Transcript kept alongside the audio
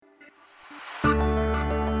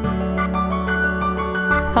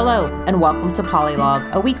Hello, and welcome to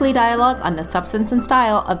Polylog, a weekly dialogue on the substance and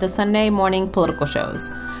style of the Sunday morning political shows,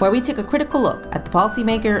 where we take a critical look at the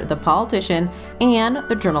policymaker, the politician, and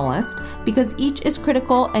the journalist, because each is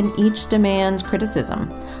critical and each demands criticism.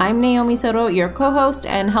 I'm Naomi Soto, your co-host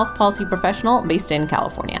and health policy professional based in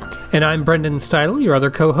California. And I'm Brendan Steidl, your other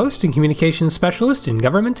co-host and communications specialist in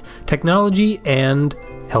government, technology, and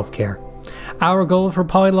healthcare. Our goal for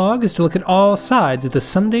Polylog is to look at all sides of the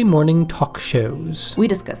Sunday morning talk shows. We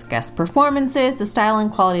discuss guest performances, the style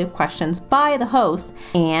and quality of questions by the host,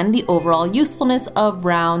 and the overall usefulness of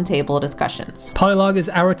roundtable discussions. Polylog is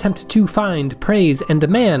our attempt to find, praise, and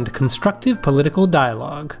demand constructive political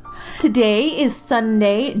dialogue. Today is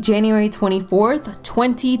Sunday, January 24th,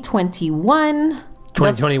 2021.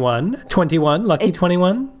 2021? 21? Lucky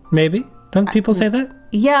 21? Maybe? Don't people say that?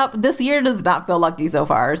 Yeah, this year does not feel lucky so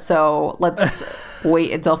far, so let's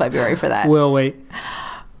wait until February for that. We'll wait.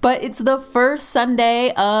 But it's the first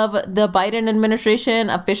Sunday of the Biden administration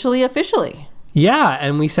officially. Yeah,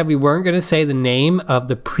 and we said we weren't going to say the name of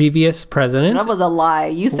the previous president. That was a lie.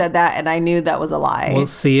 You said that, and I knew that was a lie. We'll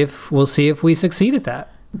see if we succeed at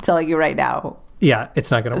that. I'm telling you right now. Yeah,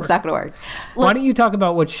 it's not going to work. It's not going to work. Why don't you talk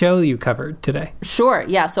about what show you covered today? Sure,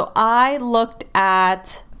 yeah. So I looked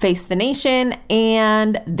at Face the Nation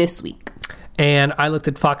and This Week. And I looked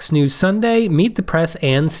at Fox News Sunday, Meet the Press,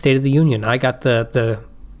 and State of the Union. I got the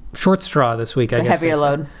short straw this week, I guess. The heavier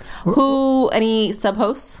load. Any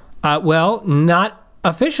sub-hosts? Well, not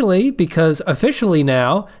officially, because officially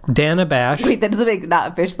now, Dana Bash... Wait, that doesn't make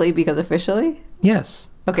not officially because officially? Yes,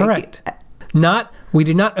 okay, correct. We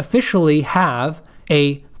did not officially have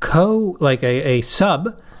a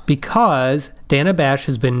sub, because Dana Bash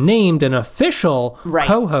has been named an official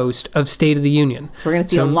co-host of State of the Union. So we're going to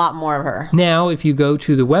see a lot more of her. Now, if you go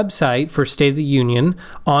to the website for State of the Union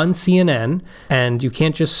on CNN, and you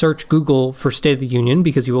can't just search Google for State of the Union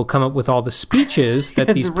because you will come up with all the speeches that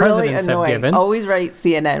these presidents have given. Always write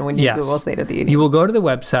CNN when you Google State of the Union. You will go to the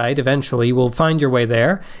website eventually. You will find your way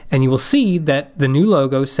there, and you will see that the new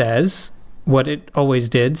logo says what it always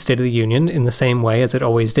did, State of the Union, in the same way as it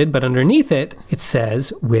always did, but underneath it, it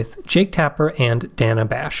says with Jake Tapper and Dana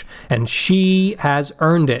Bash. And she has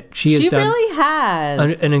earned it. She really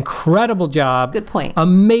has. An incredible job. Good point.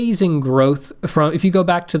 Amazing growth from, if you go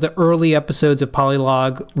back to the early episodes of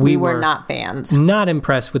Polylog, we were not fans. Not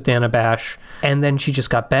impressed with Dana Bash. And then she just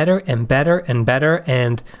got better and better and better.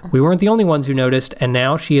 And we weren't the only ones who noticed. And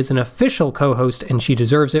now she is an official co-host, and she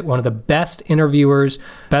deserves it. One of the best interviewers,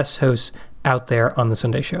 best hosts out there on the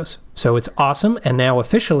Sunday shows. So it's awesome. And now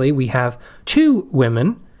officially we have two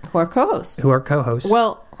women who are co-hosts.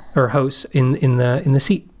 Well, or hosts in the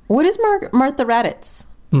seat. What is Martha Raddatz?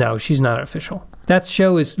 No, she's not official. That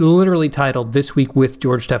show is literally titled This Week with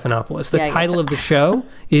George Stephanopoulos. The title of the show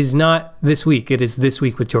is not This Week. It is This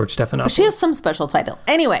Week with George Stephanopoulos. But she has some special title.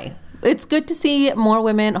 Anyway, it's good to see more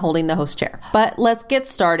women holding the host chair. But let's get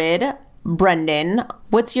started. Brendan,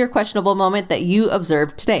 what's your questionable moment that you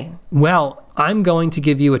observed today? Well, I'm going to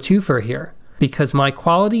give you a twofer here, because my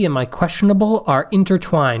quality and my questionable are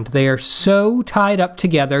intertwined. They are so tied up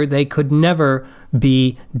together, they could never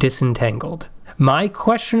be disentangled. My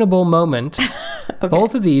questionable moment,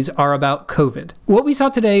 both of these are about COVID. What we saw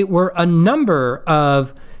today were a number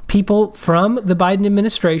of people from the Biden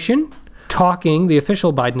administration talking, the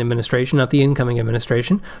official Biden administration, not the incoming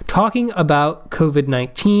administration, talking about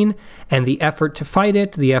COVID-19 and the effort to fight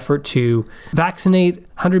it, the effort to vaccinate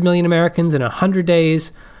 100 million Americans in 100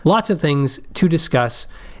 days, lots of things to discuss.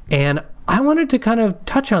 And I wanted to kind of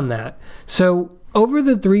touch on that. So over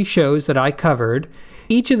the three shows that I covered,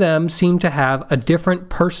 each of them seemed to have a different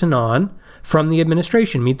person on from the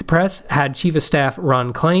administration. Meet the Press had Chief of Staff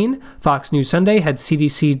Ron Klain. Fox News Sunday had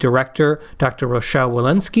CDC Director Dr. Rochelle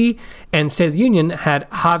Walensky. And State of the Union had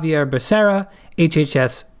Javier Becerra,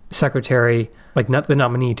 HHS Secretary, not the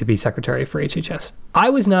nominee to be Secretary for HHS. I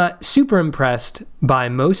was not super impressed by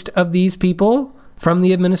most of these people from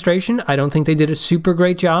the administration. I don't think they did a super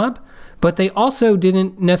great job, but they also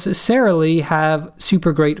didn't necessarily have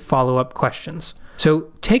super great follow-up questions.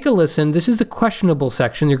 So take a listen. This is the questionable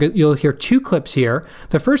section. You'll hear two clips here.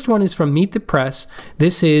 The first one is from Meet the Press.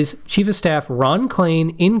 This is Chief of Staff Ron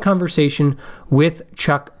Klain in conversation with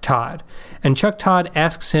Chuck Todd. And Chuck Todd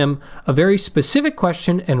asks him a very specific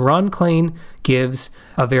question, and Ron Klain gives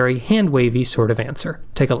a very hand-wavy sort of answer.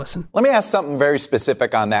 Take a listen. Let me ask something very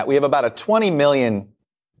specific on that. We have about a 20 million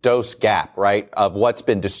dose gap, right, of what's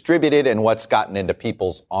been distributed and what's gotten into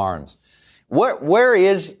people's arms. Where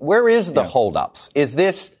is the holdups? Is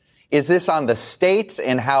this on the states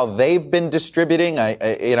and how they've been distributing?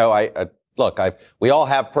 We all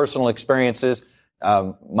have personal experiences.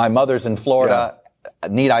 My mother's in Florida.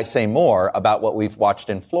 need I say more about what we've watched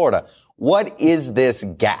in Florida? What is this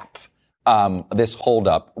gap, this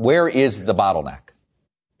holdup? Where is the bottleneck?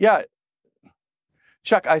 Yeah,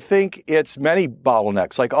 Chuck, I think it's many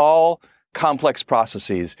bottlenecks. Like all complex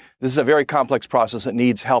processes, this is a very complex process that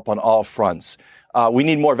needs help on all fronts. We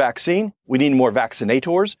need more vaccine. We need more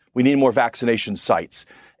vaccinators. We need more vaccination sites.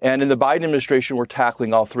 And in the Biden administration, we're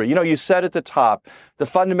tackling all three. You know, you said at the top, the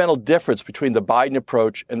fundamental difference between the Biden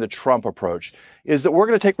approach and the Trump approach is that we're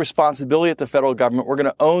going to take responsibility at the federal government. We're going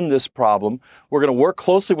to own this problem. We're going to work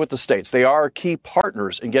closely with the states. They are our key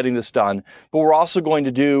partners in getting this done. But we're also going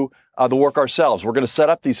to do the work ourselves. We're going to set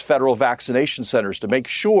up these federal vaccination centers to make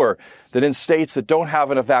sure that in states that don't have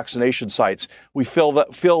enough vaccination sites, we fill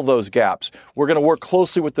those gaps. We're going to work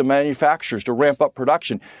closely with the manufacturers to ramp up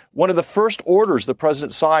production. One of the first orders the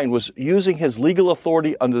president signed was using his legal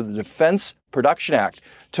authority under the Defense Production Act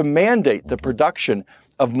to mandate the production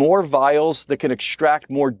of more vials that can extract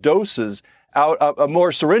more doses out of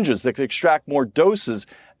more syringes that can extract more doses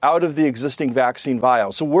out of the existing vaccine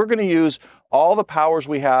vials. So we're going to use all the powers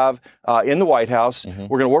we have in the White House. Mm-hmm.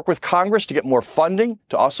 We're going to work with Congress to get more funding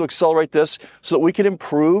to also accelerate this so that we can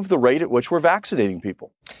improve the rate at which we're vaccinating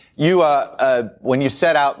people. You, when you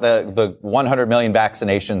set out the 100 million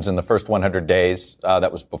vaccinations in the first 100 days,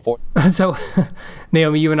 that was before. So,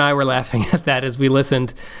 Naomi, you and I were laughing at that as we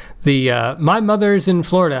listened. My mother's in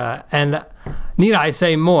Florida, and need I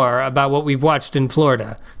say more about what we've watched in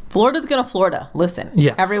Florida? Florida's going to Florida. Listen,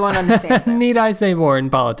 yes. Everyone understands it. Need I say more in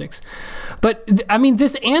politics? But, I mean,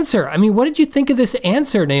 this answer, what did you think of this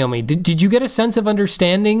answer, Naomi? Did you get a sense of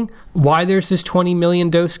understanding why there's this 20 million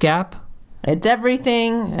dose gap? It's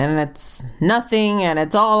everything, and it's nothing, and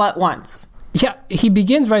it's all at once. Yeah, he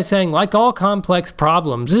begins by saying, like all complex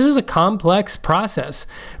problems, this is a complex process.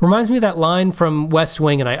 Reminds me of that line from West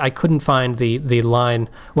Wing, and I couldn't find the line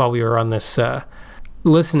while we were on this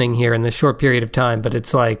listening here in this short period of time, but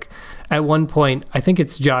it's like, at one point, I think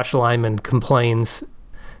it's Josh Lyman complains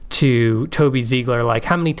to Toby Ziegler, like,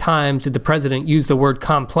 how many times did the president use the word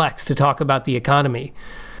complex to talk about the economy?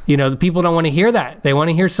 You know, the people don't want to hear that. They want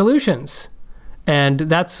to hear solutions. And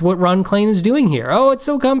that's what Ron Klain is doing here. Oh, it's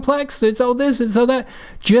so complex. It's all this, it's all that.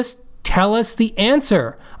 Just tell us the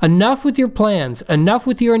answer. Enough with your plans. Enough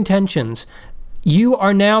with your intentions. You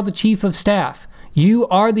are now the chief of staff. You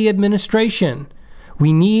are the administration.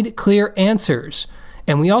 We need clear answers.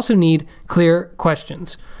 And we also need clear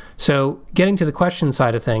questions. So getting to the question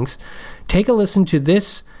side of things, take a listen to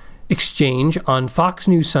this exchange on Fox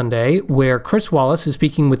News Sunday, where Chris Wallace is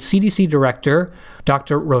speaking with CDC Director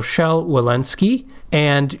Dr. Rochelle Walensky,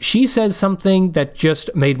 and she says something that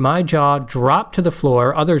just made my jaw drop to the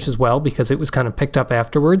floor, others as well, because it was kind of picked up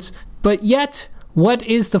afterwards. But yet, what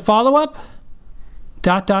is the follow-up? ...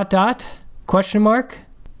 Question mark?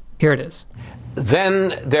 Here it is.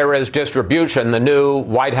 Then there is distribution. The new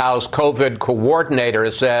White House COVID coordinator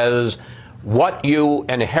says what you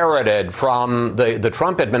inherited from the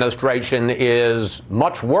Trump administration is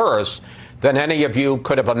much worse than any of you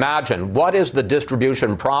could have imagined. What is the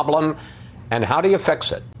distribution problem, and how do you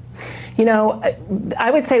fix it? You know,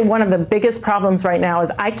 I would say one of the biggest problems right now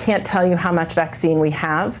is I can't tell you how much vaccine we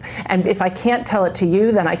have. And if I can't tell it to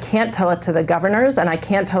you, then I can't tell it to the governors and I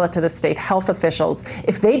can't tell it to the state health officials.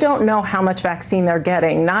 If they don't know how much vaccine they're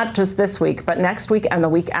getting, not just this week, but next week and the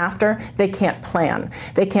week after, they can't plan.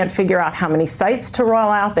 They can't figure out how many sites to roll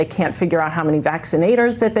out. They can't figure out how many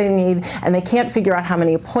vaccinators that they need. And they can't figure out how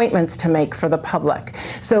many appointments to make for the public.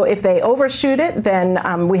 So if they overshoot it,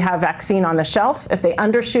 then we have vaccine on the shelf. If they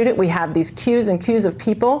undershoot it, we have these queues and queues of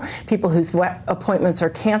people whose appointments are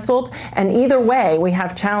canceled. And either way, we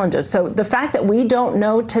have challenges. So the fact that we don't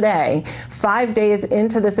know today, 5 days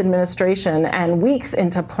into this administration and weeks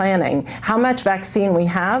into planning, how much vaccine we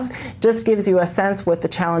have just gives you a sense with the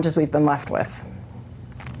challenges we've been left with.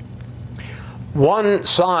 One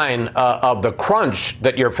sign of the crunch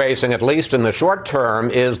that you're facing, at least in the short term,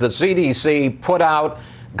 is the CDC put out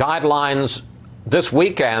guidelines this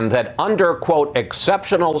weekend that under, quote,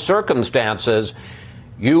 exceptional circumstances,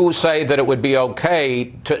 you say that it would be okay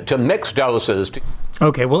to mix doses.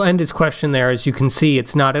 Okay, we'll end his question there. As you can see,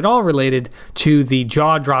 it's not at all related to the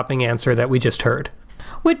jaw-dropping answer that we just heard.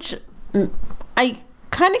 Which I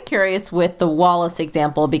kind of curious with the Wallace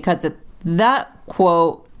example, because that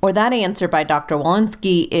quote or that answer by Dr.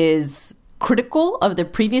 Walensky is critical of the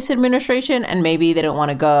previous administration, and maybe they don't want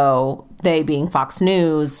to go, they being Fox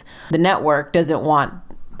News, the network doesn't want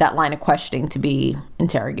that line of questioning to be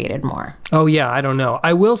interrogated more. Oh, yeah, I don't know.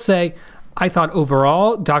 I will say, I thought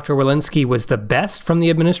overall, Dr. Walensky was the best from the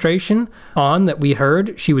administration on that we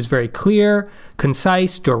heard. She was very clear,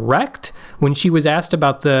 concise, direct. When she was asked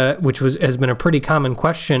about has been a pretty common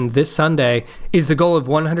question this Sunday, is the goal of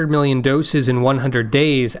 100 million doses in 100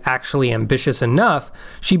 days actually ambitious enough?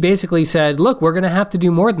 She basically said, look, we're going to have to do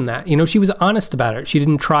more than that. She was honest about it. She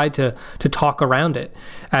didn't try to talk around it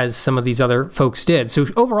as some of these other folks did. So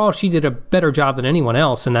overall, she did a better job than anyone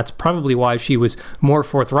else. And that's probably why she was more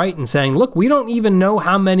forthright in saying, look, we don't even know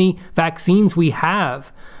how many vaccines we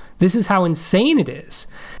have. This is how insane it is.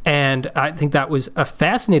 And I think that was a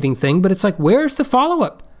fascinating thing, but it's like, where's the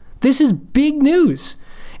follow-up? This is big news.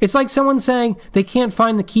 It's like someone saying they can't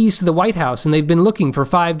find the keys to the White House and they've been looking for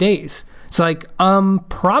 5 days. It's like,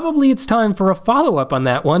 probably it's time for a follow-up on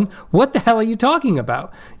that one. What the hell are you talking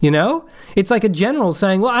about? It's like a general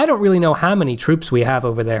saying, well, I don't really know how many troops we have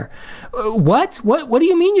over there. What do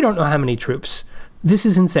you mean you don't know how many troops? This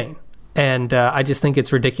is insane. And I just think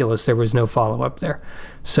it's ridiculous there was no follow-up there.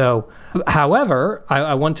 So, however,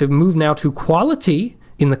 I want to move now to quality.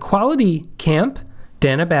 In the quality camp,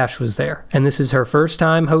 Dana Bash was there. And this is her first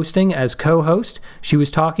time hosting as co-host. She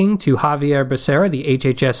was talking to Xavier Becerra, the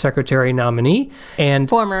HHS Secretary nominee. And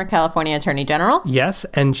former California Attorney General. Yes,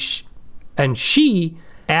 and she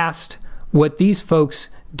asked what these folks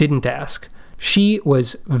didn't ask. She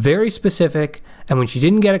was very specific, and when she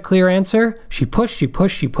didn't get a clear answer, she pushed.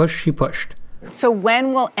 So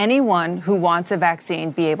when will anyone who wants a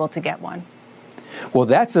vaccine be able to get one? Well,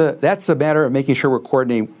 that's a matter of making sure we're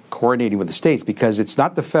coordinating with the states, because it's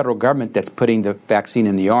not the federal government that's putting the vaccine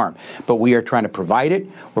in the arm, but we are trying to provide it.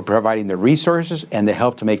 We're providing the resources and the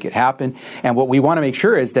help to make it happen. And what we want to make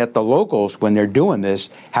sure is that the locals, when they're doing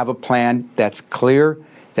this, have a plan that's clear,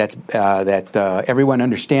 that everyone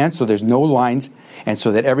understands, so there's no lines, and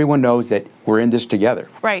so that everyone knows that we're in this together.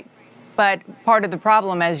 Right. But part of the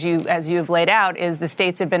problem, as you have laid out, is the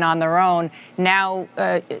states have been on their own. Now,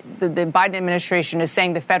 the Biden administration is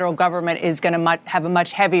saying the federal government is going to have a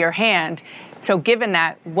much heavier hand. So given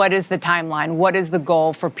that, what is the timeline? What is the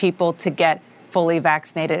goal for people to get fully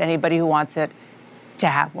vaccinated, anybody who wants it to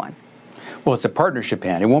have one? Well, it's a partnership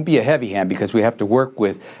hand. It won't be a heavy hand because we have to work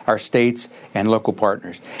with our states and local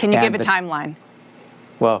partners. Can you give a timeline?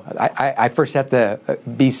 Well, I first have to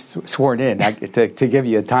be sworn in to give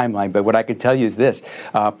you a timeline. But what I could tell you is this.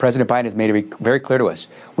 President Biden has made it very clear to us.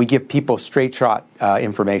 We give people straight shot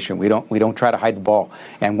information. We don't try to hide the ball.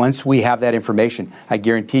 And once we have that information, I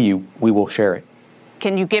guarantee you we will share it.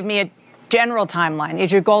 Can you give me a general timeline?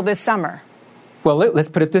 Is your goal this summer? Well, let's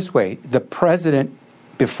put it this way. The president,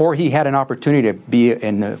 before he had an opportunity to be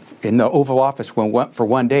in the Oval Office for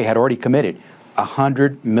one day, had already committed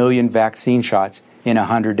 100 million vaccine shots in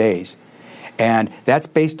 100 days. And that's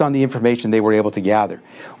based on the information they were able to gather.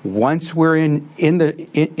 Once we're in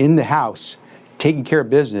the House taking care of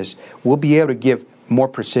business, we'll be able to give more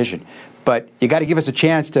precision. But you got to give us a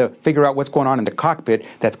chance to figure out what's going on in the cockpit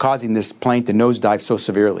that's causing this plane to nosedive so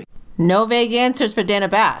severely. No vague answers for Dana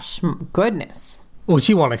Bash. Goodness. Well,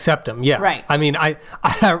 she won't accept them. Yeah. Right. I mean, I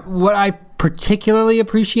what I particularly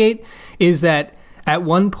appreciate is that at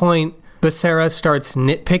one point, Becerra starts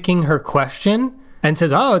nitpicking her question and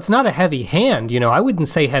says, oh, it's not a heavy hand. I wouldn't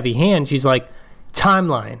say heavy hand. She's like,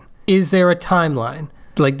 timeline. Is there a timeline?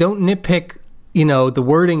 Like, don't nitpick, the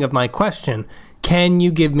wording of my question. Can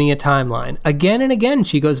you give me a timeline? Again and again,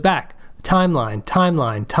 she goes back. Timeline.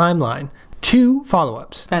 2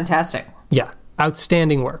 follow-ups. Fantastic. Yeah.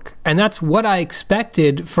 Outstanding work. And that's what I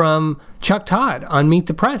expected from Chuck Todd on Meet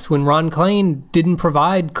the Press when Ron Klain didn't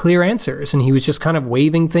provide clear answers and he was just kind of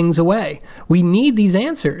waving things away. We need these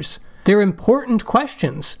answers. They're important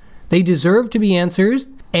questions. They deserve to be answered,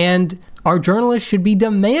 and our journalists should be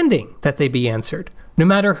demanding that they be answered, no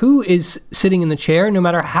matter who is sitting in the chair, no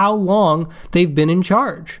matter how long they've been in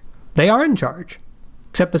charge. They are in charge.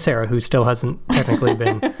 Except Becerra, who still hasn't technically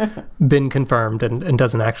been confirmed and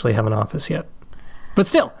doesn't actually have an office yet. But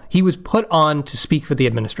still, he was put on to speak for the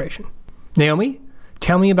administration. Naomi,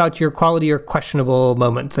 tell me about your quality or questionable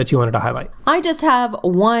moment that you wanted to highlight. I just have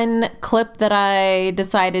one clip that I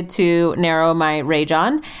decided to narrow my rage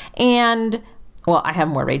on. And, well, I have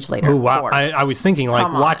more rage later. Oh, wow. I was thinking,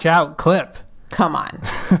 watch out, clip. Come on.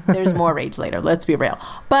 There's more rage later. Let's be real.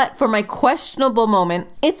 But for my questionable moment,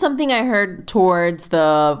 it's something I heard towards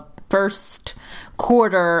the first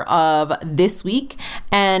quarter of this week,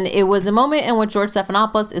 and it was a moment in which George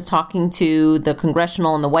Stephanopoulos is talking to the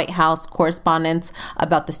congressional and the White House correspondents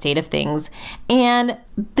about the state of things, and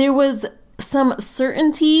there was some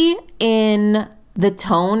certainty in the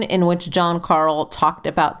tone in which Jon Karl talked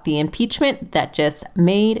about the impeachment that just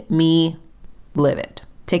made me livid.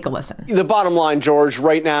 Take a listen. The bottom line, George,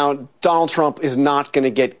 right now, Donald Trump is not going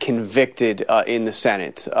to get convicted in the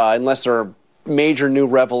Senate unless there are major new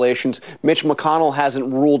revelations. Mitch McConnell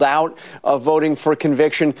hasn't ruled out voting for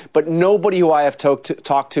conviction, but nobody who I have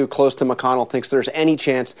talked to close to McConnell thinks there's any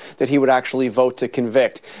chance that he would actually vote to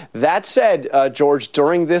convict. That said, George,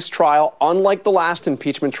 during this trial, unlike the last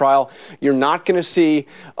impeachment trial, you're not going to see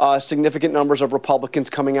significant numbers of Republicans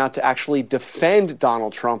coming out to actually defend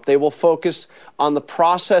Donald Trump. They will focus on the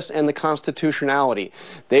process and the constitutionality.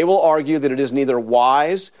 They will argue that it is neither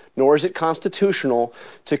wise nor is it constitutional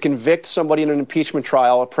to convict somebody in an impeachment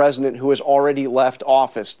trial, a president who has already left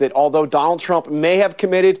office. That although Donald Trump may have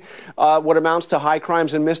committed what amounts to high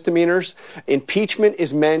crimes and misdemeanors, impeachment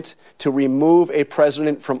is meant to remove a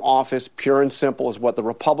president from office, pure and simple, is what the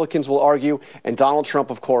Republicans will argue. And Donald Trump,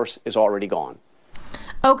 of course, is already gone.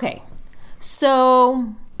 Okay,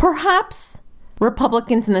 so perhaps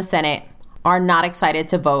Republicans in the Senate are not excited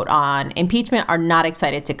to vote on impeachment, are not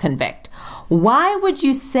excited to convict. Why would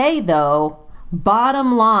you say, though,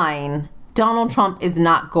 bottom line, Donald Trump is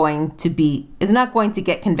not going to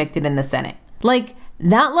get convicted in the Senate? Like,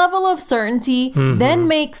 that level of certainty then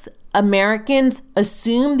makes Americans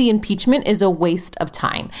assume the impeachment is a waste of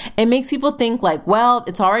time. It makes people think like, well,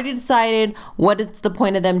 it's already decided. What is the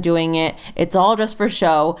point of them doing it? It's all just for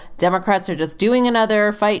show. Democrats are just doing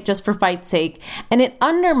another fight just for fight's sake. And it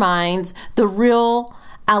undermines the real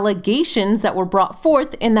allegations that were brought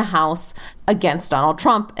forth in the House against Donald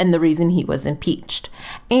Trump and the reason he was impeached.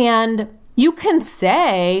 And you can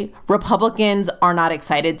say Republicans are not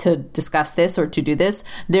excited to discuss this or to do this.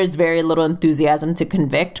 There's very little enthusiasm to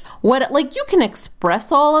convict. You can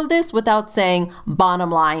express all of this without saying,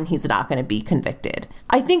 bottom line, he's not going to be convicted.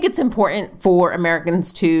 I think it's important for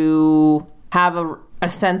Americans to have a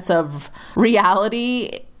sense of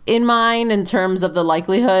reality in mind in terms of the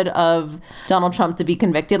likelihood of Donald Trump to be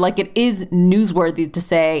convicted. Like, it is newsworthy to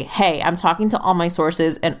say, hey, I'm talking to all my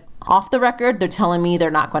sources and off the record, they're telling me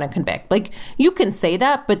they're not going to convict. Like, you can say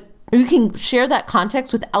that, but you can share that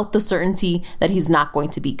context without the certainty that he's not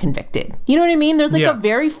going to be convicted. You know what I mean? There's a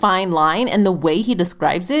very fine line, and the way he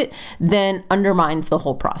describes it then undermines the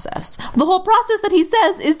whole process. The whole process that he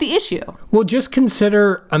says is the issue. Well, just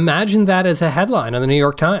imagine that as a headline on the New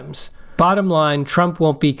York Times. Bottom line, Trump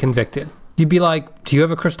won't be convicted. You'd be like, do you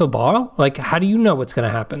have a crystal ball? Like, how do you know what's going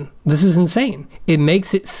to happen? This is insane. It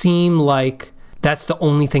makes it seem like that's the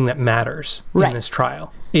only thing that matters in this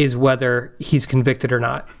trial, is whether he's convicted or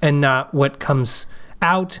not, and not what comes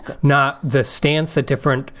out, not the stance that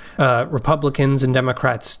different Republicans and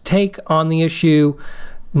Democrats take on the issue,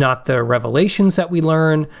 not the revelations that we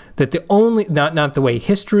learn, that not the way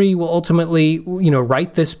history will ultimately,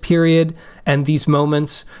 write this period and these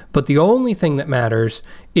moments, but the only thing that matters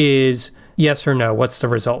is yes or no, what's the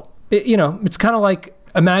result? It's kind of like,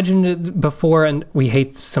 imagine it before, and we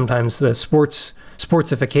hate sometimes the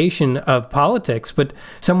sportsification of politics, but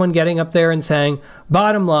someone getting up there and saying,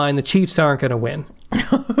 bottom line, the Chiefs aren't going to win.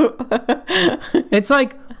 It's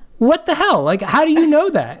like, what the hell? Like, how do you know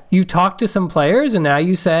that? You talk to some players and now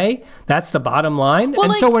you say that's the bottom line,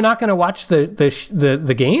 well, so we're not going to watch the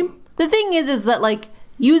game? The thing is that, like,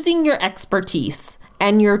 using your expertise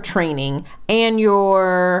and your training and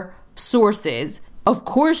your sources, of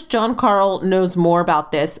course, John Karl knows more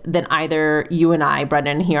about this than either you and I,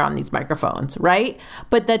 Brendan, here on these microphones, right?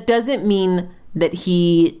 But that doesn't mean that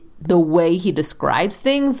the way he describes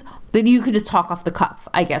things, that you could just talk off the cuff,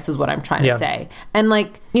 I guess is what I'm trying to say. And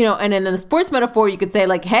and in the sports metaphor, you could say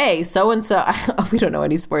like, hey, so-and-so, we don't know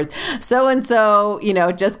any sports, so-and-so,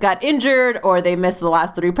 just got injured, or they missed the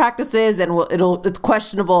last 3 practices and it's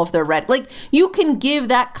questionable if they're ready. Like, you can give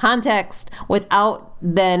that context without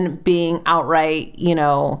then being outright,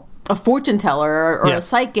 a fortune teller or a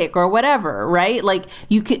psychic or whatever, right? Like,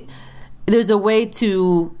 there's a way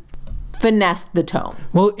to finesse the tone.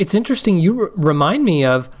 Well, it's interesting. You remind me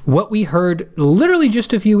of what we heard literally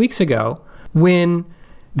just a few weeks ago when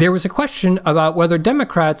there was a question about whether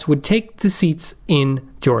Democrats would take the seats in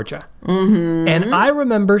Georgia. Mm-hmm. And I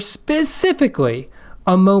remember specifically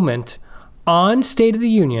a moment on State of the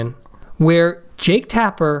Union where Jake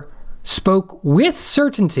Tapper spoke with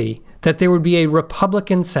certainty that there would be a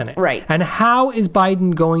Republican Senate. Right. And how is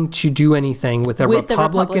Biden going to do anything with a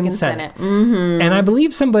Republican Senate? Mm-hmm. And I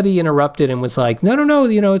believe somebody interrupted and was like, no,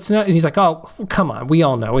 it's not. And he's like, oh, come on. We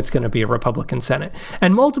all know it's going to be a Republican Senate.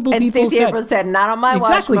 And multiple people said... And Stacey Abrams said, not on my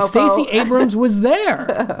watch, Exactly. Stacey Abrams was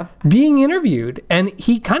there being interviewed. And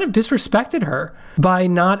he kind of disrespected her by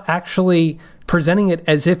not actually presenting it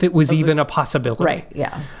as if it was even a possibility. Right,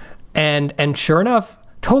 yeah. And sure enough,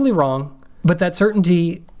 totally wrong. But that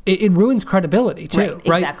certainty... It ruins credibility, too,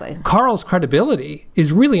 right? Exactly. Karl's credibility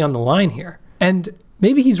is really on the line here. And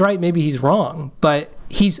maybe he's right, maybe he's wrong, but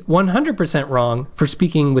he's 100% wrong for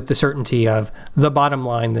speaking with the certainty of the bottom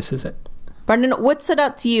line, this is it. Brendan, what stood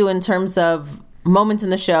out to you in terms of moments in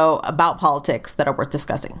the show about politics that are worth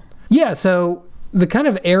discussing? Yeah, so the kind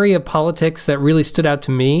of area of politics that really stood out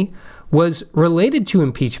to me was related to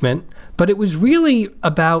impeachment, but it was really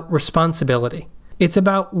about responsibility. It's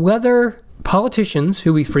about whether politicians,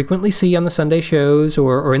 who we frequently see on the Sunday shows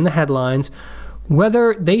or in the headlines,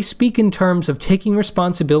 whether they speak in terms of taking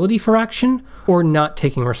responsibility for action or not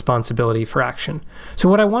taking responsibility for action. So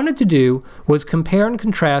what I wanted to do was compare and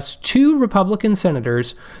contrast two Republican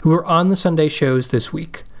senators who were on the Sunday shows this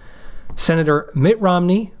week. Senator Mitt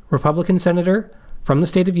Romney, Republican senator from the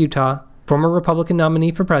state of Utah, former Republican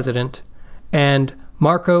nominee for president, and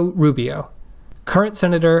Marco Rubio, current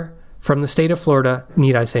senator from the state of Florida.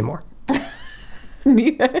 Need I say more?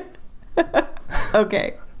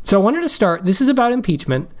 Okay. So I wanted to start, this is about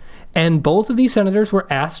impeachment, and both of these senators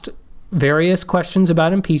were asked various questions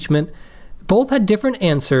about impeachment. Both had different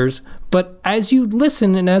answers, but as you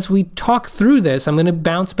listen and as we talk through this, I'm going to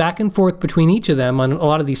bounce back and forth between each of them on a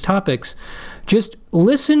lot of these topics. Just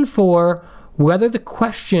listen for whether the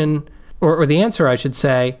question, or the answer I should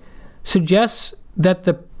say, suggests that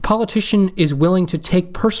the politician is willing to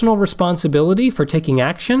take personal responsibility for taking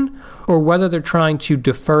action, or whether they're trying to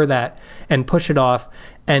defer that and push it off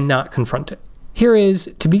and not confront it. Here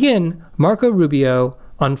is, to begin, Marco Rubio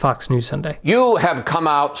on Fox News Sunday. You have come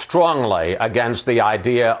out strongly against the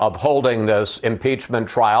idea of holding this impeachment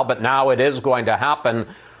trial, but now it is going to happen.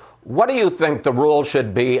 What do you think the rule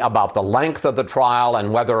should be about the length of the trial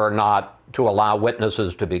and whether or not to allow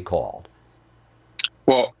witnesses to be called?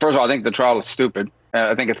 Well, first of all, I think the trial is stupid.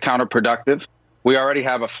 I think it's counterproductive. We already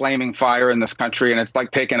have a flaming fire in this country, and it's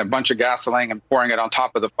like taking a bunch of gasoline and pouring it on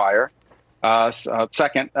top of the fire.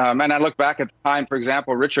 Second, and I look back at the time, for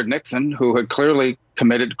example, Richard Nixon, who had clearly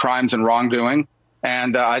committed crimes and wrongdoing.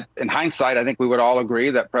 And in hindsight, I think we would all agree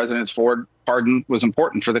that President Ford's pardon was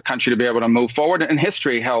important for the country to be able to move forward. And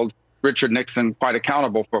history held Richard Nixon quite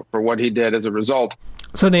accountable for what he did as a result.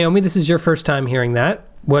 So, Naomi, this is your first time hearing that.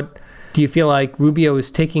 What do you feel like Rubio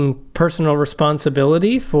is taking personal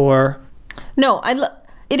responsibility for? No,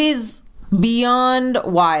 it is beyond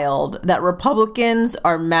wild that Republicans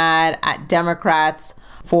are mad at Democrats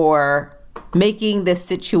for making this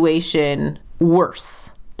situation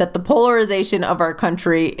worse. That the polarization of our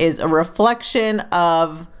country is a reflection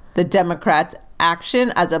of the Democrats'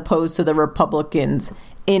 action as opposed to the Republicans'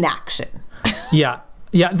 inaction. Yeah.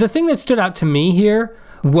 The thing that stood out to me here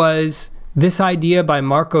was this idea by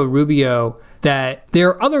Marco Rubio that there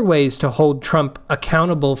are other ways to hold Trump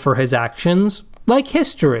accountable for his actions, like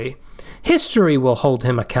history. History will hold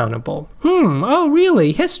him accountable. Oh,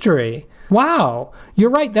 really? History? Wow.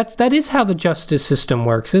 You're right. That is how the justice system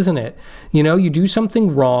works, isn't it? You know, you do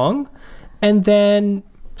something wrong, and then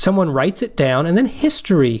someone writes it down, and then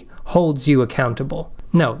history holds you accountable.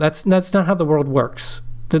 No, that's not how the world works.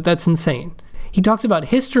 That's insane. He talks about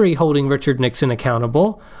history holding Richard Nixon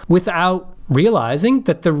accountable without realizing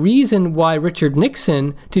that the reason why Richard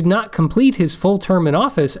Nixon did not complete his full term in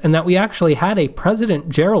office and that we actually had a President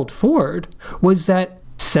Gerald Ford was that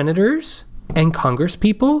senators and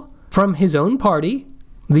congresspeople from his own party,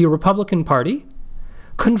 the Republican Party,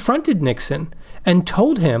 confronted Nixon and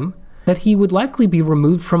told him that he would likely be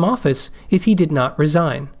removed from office if he did not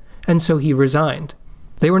resign. And so he resigned.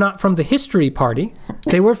 They were not from the History Party.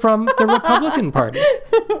 They were from the Republican Party.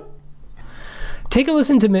 Take a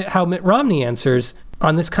listen to how Mitt Romney answers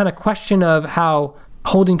on this kind of question of how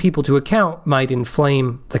holding people to account might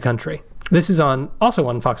inflame the country. This is also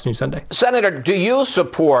on Fox News Sunday. Senator, do you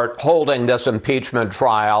support holding this impeachment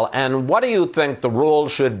trial? And what do you think the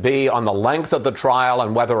rules should be on the length of the trial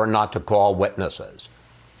and whether or not to call witnesses?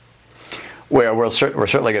 Well, we're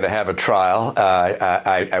certainly going to have a trial.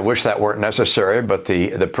 I wish that weren't necessary, but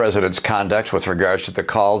the president's conduct with regards to the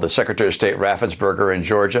call to Secretary of State Raffensperger in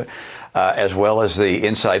Georgia, as well as the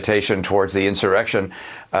incitation towards the insurrection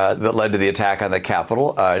that led to the attack on the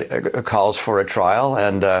Capitol, calls for a trial.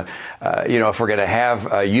 And, if we're going to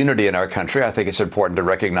have unity in our country, I think it's important to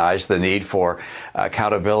recognize the need for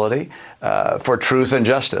accountability, for truth and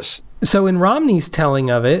justice. So in Romney's telling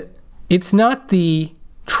of it, it's not the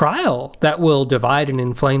trial that will divide and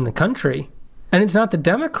inflame the country. And it's not the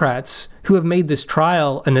Democrats who have made this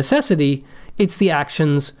trial a necessity. It's the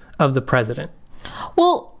actions of the president.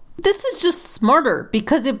 Well, this is just smarter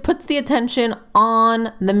because it puts the attention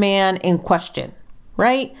on the man in question,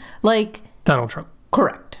 right? Like Donald Trump.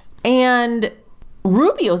 Correct. And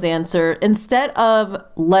Rubio's answer, instead of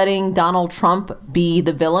letting Donald Trump be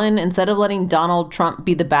the villain, instead of letting Donald Trump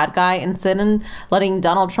be the bad guy, instead of letting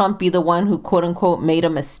Donald Trump be the one who, quote unquote, made a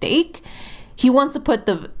mistake, he wants to put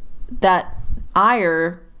that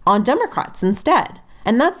ire on Democrats instead.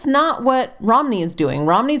 And that's not what Romney is doing.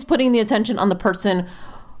 Romney's putting the attention on the person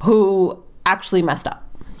who actually messed up.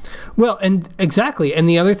 Well, and exactly. And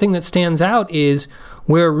the other thing that stands out is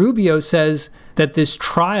where Rubio says that this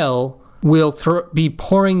trial will be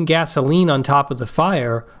pouring gasoline on top of the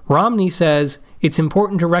fire. Romney says it's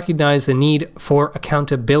important to recognize the need for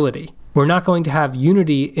accountability. We're not going to have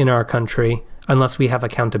unity in our country unless we have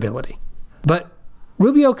accountability. But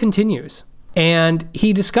Rubio continues, and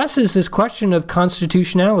he discusses this question of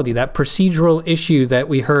constitutionality, that procedural issue that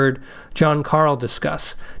we heard Jon Karl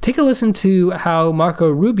discuss. Take a listen to how Marco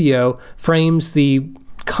Rubio frames the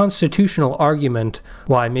constitutional argument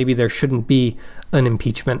why maybe there shouldn't be an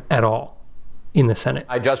impeachment at all in the Senate.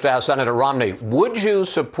 I just asked Senator Romney, would you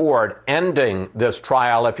support ending this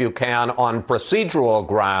trial if you can on procedural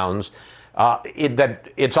grounds,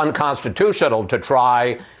 that it's unconstitutional to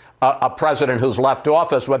try a president who's left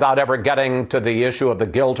office without ever getting to the issue of the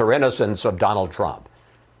guilt or innocence of Donald Trump?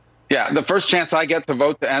 Yeah, the first chance I get to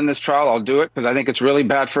vote to end this trial, I'll do it because I think it's really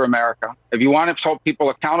bad for America. If you want to hold people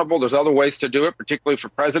accountable, there's other ways to do it, particularly for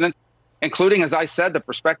presidents, including, as I said, the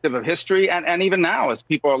perspective of history and even now as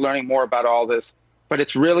people are learning more about all this. But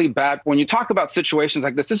it's really bad. When you talk about situations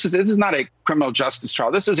like this is not a criminal justice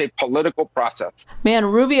trial. This is a political process. Man,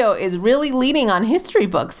 Rubio is really leaning on history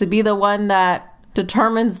books to be the one that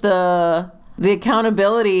determines the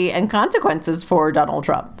accountability and consequences for Donald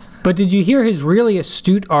Trump. But did you hear his really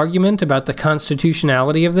astute argument about the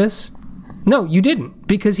constitutionality of this? No, you didn't,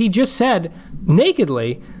 because he just said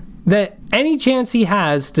nakedly that any chance he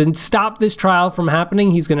has to stop this trial from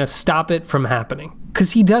happening, he's going to stop it from happening.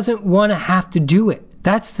 Because he doesn't want to have to do it.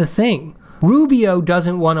 That's the thing. Rubio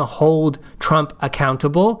doesn't want to hold Trump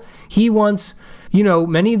accountable. He wants,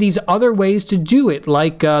 many of these other ways to do it,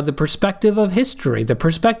 like the perspective of history. The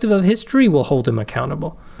perspective of history will hold him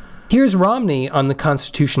accountable. Here's Romney on the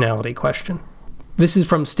constitutionality question. This is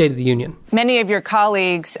from State of the Union. Many of your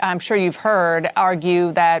colleagues, I'm sure you've heard,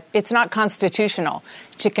 argue that it's not constitutional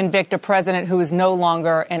to convict a president who is no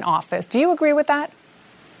longer in office. Do you agree with that?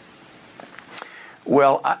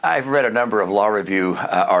 Well, I've read a number of law review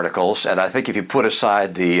articles, and I think if you put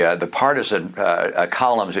aside the partisan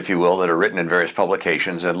columns, if you will, that are written in various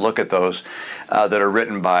publications, and look at those that are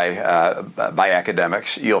written by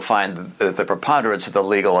academics, you'll find that the preponderance of the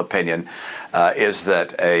legal opinion is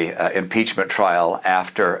that a impeachment trial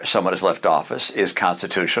after someone has left office is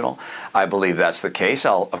constitutional. I believe that's the case.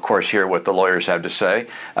 I'll, of course, hear what the lawyers have to say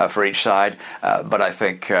for each side, but I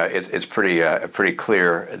think it's pretty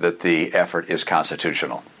clear that the effort is constitutional.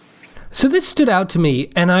 So this stood out to me,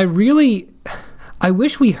 and I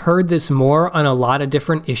wish we heard this more on a lot of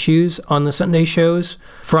different issues on the Sunday shows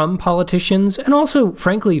from politicians and also,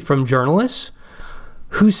 frankly, from journalists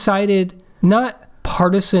who cited not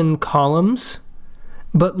partisan columns,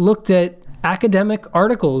 but looked at academic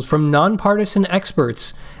articles from nonpartisan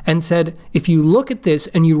experts and said, if you look at this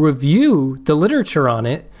and you review the literature on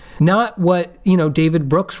it, not what, David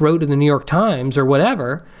Brooks wrote in the New York Times or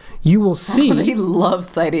whatever, you will see... They love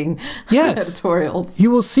citing editorials.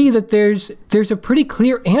 You will see that there's a pretty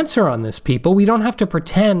clear answer on this, people. We don't have to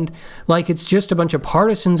pretend like it's just a bunch of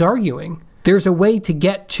partisans arguing. There's a way to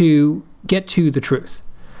get to the truth.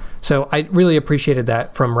 So I really appreciated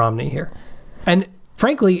that from Romney here. And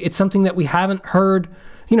frankly, it's something that we haven't heard.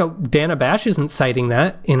 Dana Bash isn't citing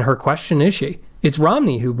that in her question, is she? It's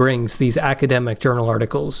Romney who brings these academic journal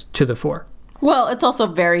articles to the fore. Well, it's also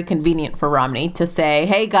very convenient for Romney to say,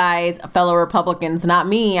 hey guys, fellow Republicans, not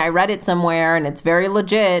me. I read it somewhere and it's very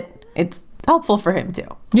legit. It's helpful for him too.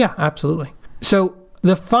 Yeah, absolutely. So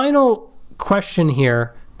the final question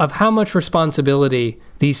here of how much responsibility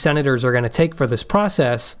these senators are going to take for this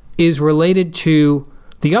process is related to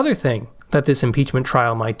the other thing that this impeachment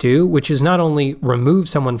trial might do, which is not only remove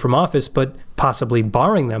someone from office, but possibly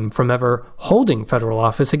barring them from ever holding federal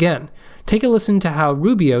office again. Take a listen to how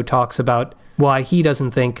Rubio talks about why he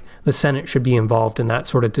doesn't think the Senate should be involved in that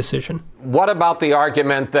sort of decision. What about the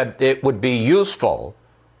argument that it would be useful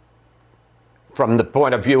from the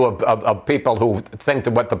point of view of people who think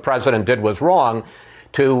that what the president did was wrong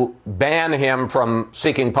to ban him from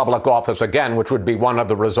seeking public office again, which would be one of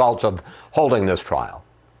the results of holding this trial?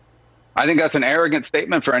 I think that's an arrogant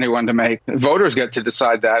statement for anyone to make. Voters get to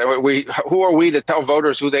decide that. Who are we to tell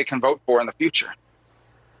voters who they can vote for in the future?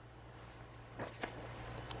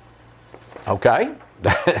 Okay.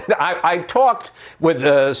 I talked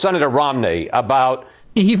with Senator Romney about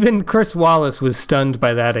Even Chris Wallace was stunned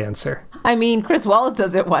by that answer. I mean, Chris Wallace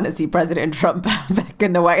doesn't want to see President Trump back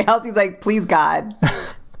in the White House. He's like, please, God,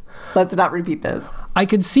 let's not repeat this. I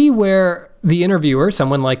could see where the interviewer,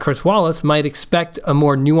 someone like Chris Wallace, might expect a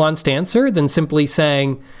more nuanced answer than simply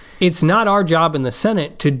saying, it's not our job in the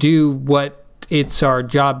Senate to do what it's our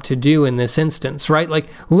job to do in this instance, right? Like,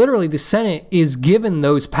 literally, the Senate is given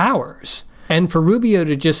those powers. And for Rubio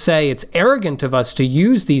to just say it's arrogant of us to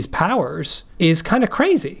use these powers is kind of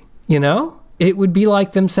crazy, you know? It would be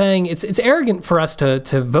like them saying it's arrogant for us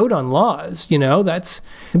to vote on laws, you know?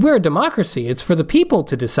 We're a democracy. It's for the people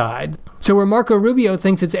to decide. So where Marco Rubio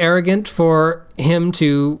thinks it's arrogant for him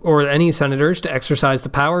to, or any senators, to exercise the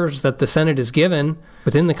powers that the Senate is given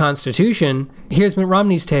within the Constitution, here's Mitt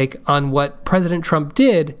Romney's take on what President Trump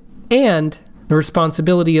did and the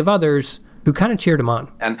responsibility of others who kind of cheered him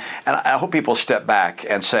on. And I hope people step back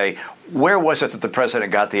and say, where was it that the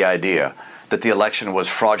president got the idea that the election was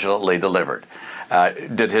fraudulently delivered?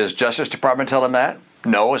 Did his Justice Department tell him that?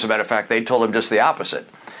 No. As a matter of fact, they told him just the opposite.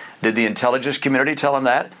 Did the intelligence community tell him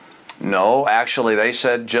that? No. Actually, they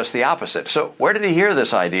said just the opposite. So where did he hear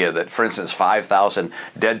this idea that, for instance, 5,000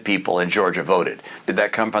 dead people in Georgia voted? Did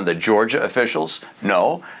that come from the Georgia officials?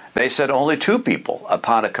 No. They said only 2 people,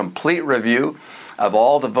 upon a complete review of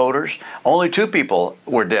all the voters, only 2 people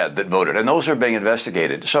were dead that voted, and those are being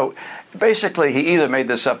investigated. So basically, he either made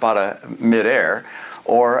this up out of midair,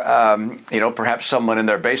 or perhaps someone in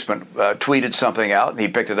their basement tweeted something out and he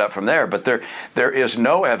picked it up from there. But there is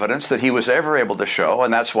no evidence that he was ever able to show,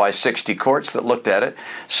 and that's why 60 courts that looked at it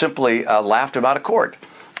simply laughed him out of court.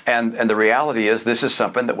 And the reality is, this is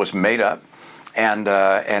something that was made up. And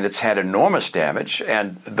it's had enormous damage,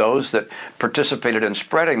 and those that participated in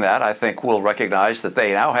spreading that, I think, will recognize that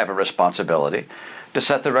they now have a responsibility to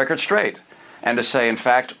set the record straight and to say, in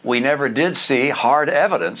fact, we never did see hard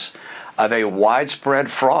evidence of a widespread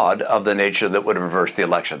fraud of the nature that would have reversed the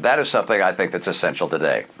election. That is something I think that's essential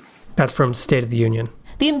today. That's from State of the Union.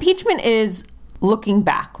 The impeachment is looking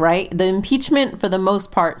back, right? The impeachment, for the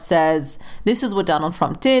most part, says this is what Donald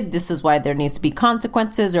Trump did. This is why there needs to be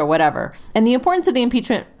consequences or whatever. And the importance of the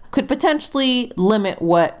impeachment could potentially limit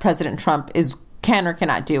what President Trump can or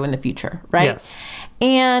cannot do in the future, right? Yes.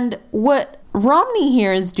 And what Romney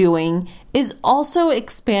here is doing is also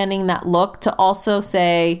expanding that look to also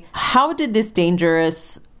say, how did this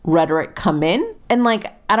dangerous rhetoric come in? And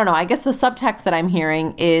I don't know, I guess the subtext that I'm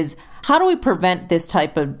hearing is, how do we prevent this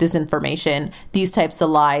type of disinformation, these types of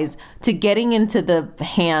lies, to getting into the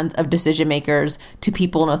hands of decision makers, to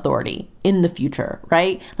people in authority in the future,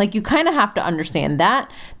 right? You kind of have to understand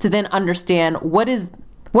that to then understand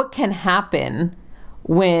what can happen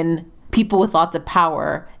when people with lots of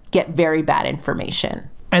power get very bad information.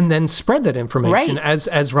 And then spread that information. Right.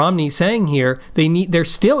 As Romney's saying here, they're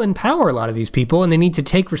still in power, a lot of these people, and they need to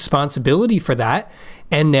take responsibility for that.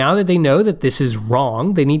 And now that they know that this is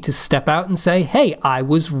wrong, they need to step out and say, hey, I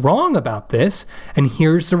was wrong about this, and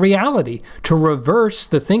here's the reality, to reverse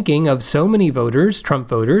the thinking of so many voters, Trump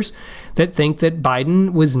voters, that think that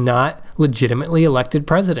Biden was not legitimately elected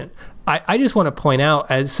president. I just want to point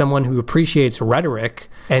out, as someone who appreciates rhetoric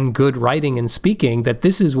and good writing and speaking, that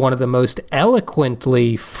this is one of the most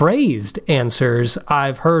eloquently phrased answers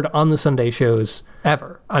I've heard on the Sunday shows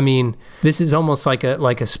ever. I mean, this is almost like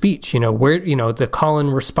a speech, where, the call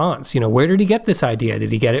and response, where did he get this idea?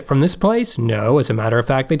 Did he get it from this place? No. As a matter of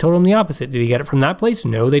fact, they told him the opposite. Did he get it from that place?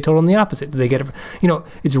 No, they told him the opposite. Did they get it from,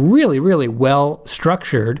 it's really, really well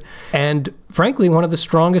structured. And frankly, one of the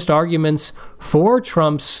strongest arguments for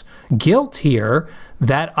Trump's guilt here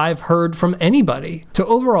that I've heard from anybody. So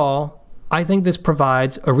overall, I think this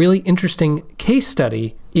provides a really interesting case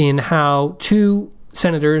study in how 2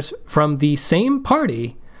 senators from the same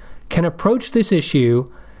party can approach this issue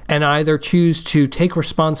and either choose to take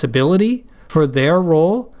responsibility for their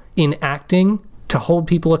role in acting to hold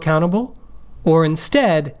people accountable, or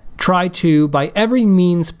instead try to, by every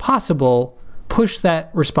means possible, push that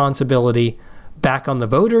responsibility back on the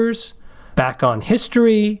voters, back on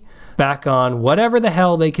history, back on whatever the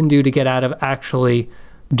hell they can do to get out of actually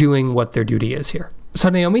doing what their duty is here. So,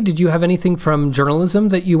 Naomi, did you have anything from journalism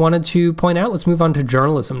that you wanted to point out? Let's move on to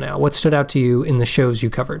journalism now. What stood out to you in the shows you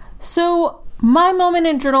covered? So, my moment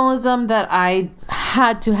in journalism that I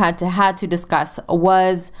had to discuss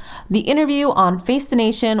was the interview on Face the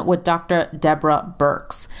Nation with Dr. Deborah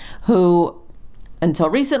Birx, who, until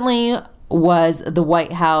recently, was the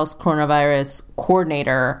White House coronavirus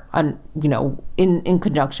coordinator, in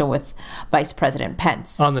conjunction with Vice President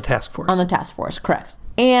Pence. On the task force. On the task force, correct.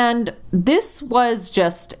 And this was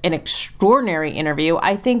just an extraordinary interview.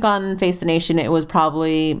 I think on Face the Nation, it was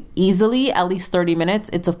probably easily at least 30 minutes.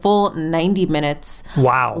 It's a full 90 minutes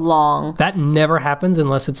long. That never happens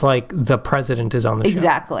unless it's like the president is on the show.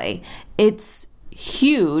 Exactly. It's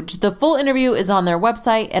huge. The full interview is on their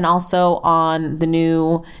website and also on the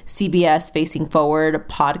new CBS Facing Forward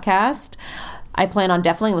podcast. I plan on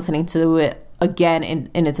definitely listening to it again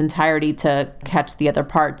in its entirety to catch the other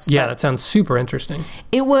parts. Yeah, that sounds super interesting.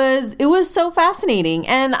 It was so fascinating.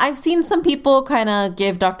 And I've seen some people kind of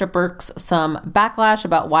give Dr. Birx some backlash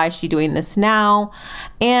about why is she doing this now.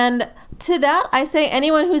 And to that, I say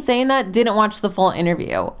anyone who's saying that didn't watch the full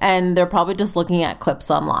interview, and they're probably just looking at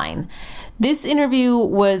clips online. This interview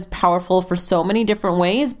was powerful for so many different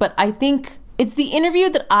ways, but I think it's the interview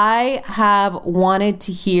that I have wanted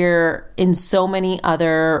to hear in so many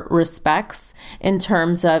other respects, in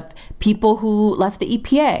terms of people who left the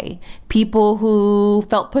EPA, people who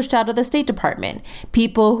felt pushed out of the State Department,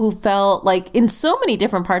 people who felt like in so many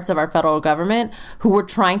different parts of our federal government who were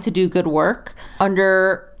trying to do good work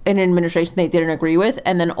under an administration they didn't agree with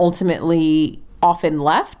and then ultimately often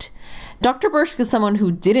left. Dr. Birx is someone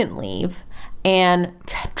who didn't leave and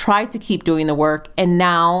tried to keep doing the work, and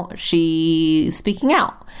now she's speaking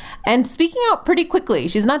out. And speaking out pretty quickly.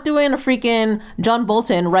 She's not doing a freaking John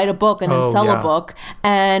Bolton, write a book and then sell a book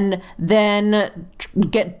and then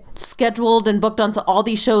get scheduled and booked onto all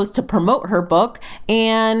these shows to promote her book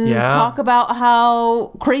and talk about how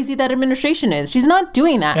crazy that administration is. She's not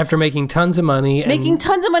doing that. After making tons of money.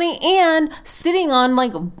 And sitting on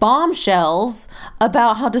like bombshells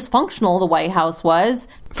about how dysfunctional the White House was.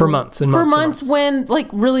 For months and months. For months when like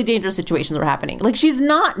really dangerous situations were happening. Like she's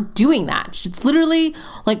not doing that. She's literally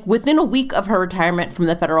like within a week of her retirement from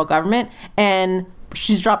the federal government, and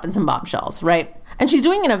she's dropping some bombshells, right? And she's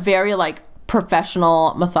doing it in a very like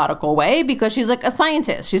professional, methodical way because she's like a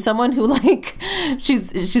scientist. She's someone who like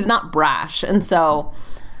she's not brash. And so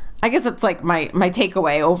I guess that's like my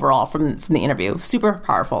takeaway overall from the interview. Super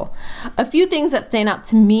powerful. A few things that stand out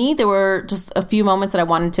to me. There were just a few moments that I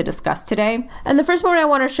wanted to discuss today. And the first moment I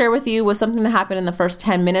want to share with you was something that happened in the first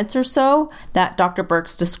 10 minutes or so that Dr.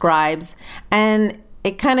 Birx describes. And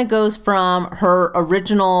it kind of goes from her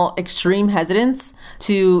original extreme hesitance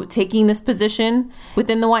to taking this position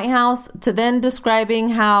within the White House to then describing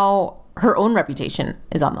how her own reputation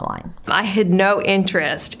is on the line. I had no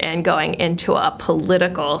interest in going into a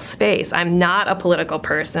political space. I'm not a political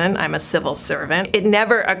person. I'm a civil servant. It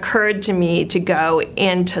never occurred to me to go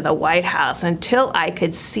into the White House until I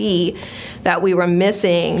could see that we were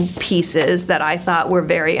missing pieces that I thought were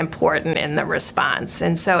very important in the response.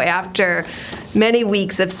 And so after many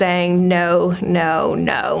weeks of saying no, no,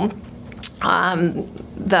 no,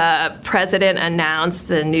 the president announced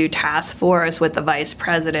the new task force with the vice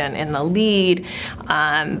president in the lead.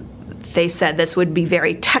 They said this would be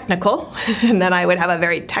very technical and that I would have a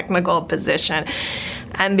very technical position.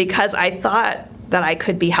 And because I thought that I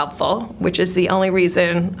could be helpful, which is the only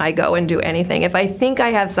reason I go and do anything, if I think I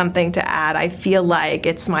have something to add, I feel like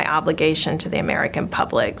it's my obligation to the American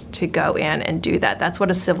public to go in and do that. That's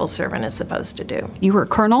what a civil servant is supposed to do. You were a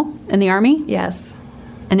colonel in the Army? Yes.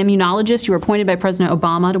 An immunologist. You were appointed by President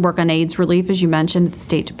Obama to work on AIDS relief, as you mentioned, at the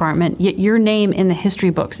State Department. Yet your name in the history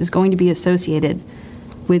books is going to be associated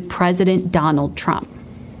with President Donald Trump.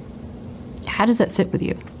 How does that sit with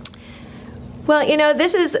you? Well,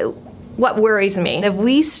 this is what worries me. If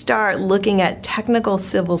we start looking at technical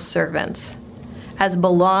civil servants as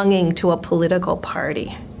belonging to a political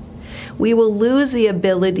party, we will lose the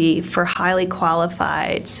ability for highly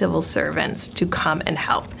qualified civil servants to come and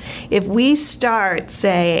help. If we start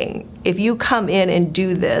saying, if you come in and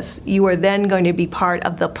do this, you are then going to be part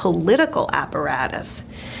of the political apparatus,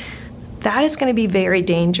 that is going to be very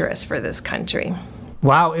dangerous for this country.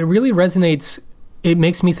 Wow, it really resonates. It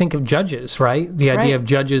makes me think of judges, right? The idea of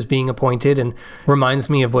judges being appointed, and reminds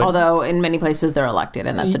me of what... Although in many places they're elected,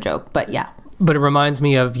 and that's a joke, but yeah. But it reminds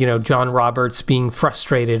me of, John Roberts being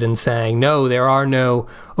frustrated and saying, no, there are no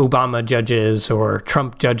Obama judges or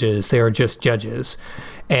Trump judges. They are just judges.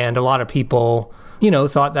 And a lot of people,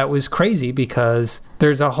 thought that was crazy because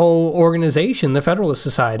there's a whole organization, the Federalist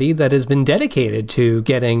Society, that has been dedicated to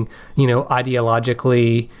getting,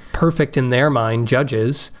 ideologically perfect in their mind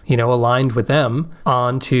judges, aligned with them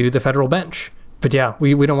onto the federal bench. But yeah,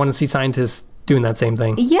 we don't want to see scientists doing that same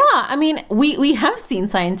thing. Yeah, I mean, we have seen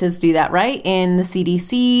scientists do that, right? In the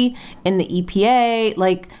CDC, in the EPA,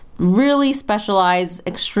 like really specialized,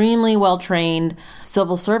 extremely well-trained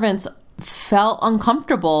civil servants felt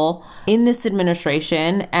uncomfortable in this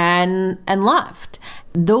administration and left.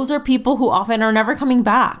 Those are people who often are never coming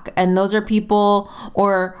back. And those are people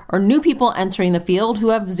or new people entering the field who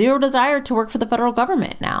have zero desire to work for the federal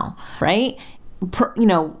government now, right?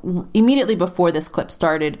 Immediately before this clip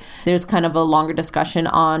started, there's kind of a longer discussion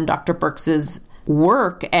on Dr. Birx's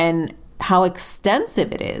work and how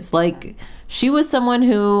extensive it is. Like, she was someone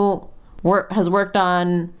who has worked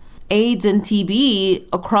on AIDS and TB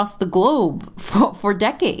across the globe for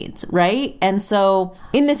decades, right? And so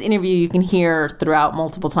in this interview, you can hear throughout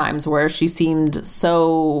multiple times where she seemed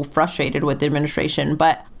so frustrated with the administration.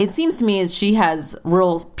 But it seems to me as she has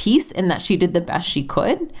real peace in that she did the best she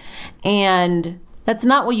could. And that's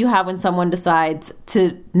not what you have when someone decides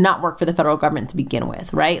to not work for the federal government to begin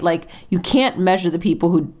with, right? Like, you can't measure the people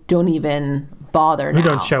who don't even bother who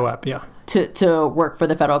don't show up, yeah. To work for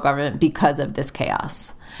the federal government because of this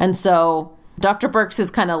chaos. And so Dr. Birx is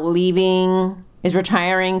kind of is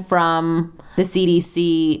retiring from the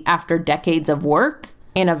CDC after decades of work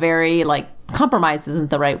in a very, compromise isn't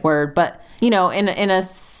the right word, but, in a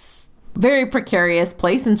very precarious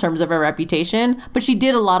place in terms of her reputation. But she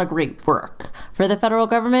did a lot of great work for the federal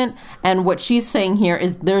government. And what she's saying here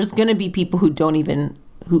is there's going to be people who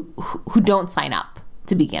don't sign up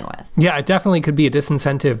to begin with. Yeah, it definitely could be a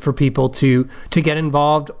disincentive for people to get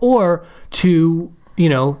involved or to,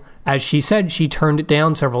 as she said, she turned it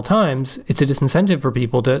down several times. It's a disincentive for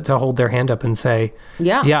people to hold their hand up and say,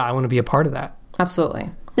 yeah, I want to be a part of that. Absolutely.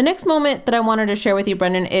 The next moment that I wanted to share with you,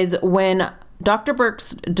 Brendan, is when Dr.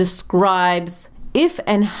 Birx describes if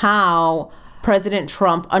and how President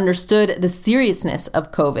Trump understood the seriousness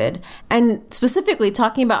of COVID, and specifically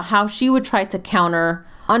talking about how she would try to counter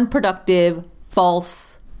unproductive,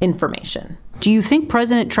 false information. Do you think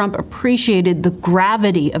President Trump appreciated the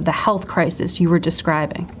gravity of the health crisis you were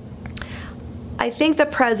describing? I think the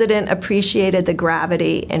president appreciated the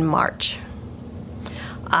gravity in March.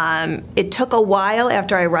 It took a while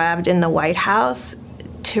after I arrived in the White House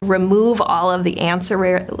to remove all of the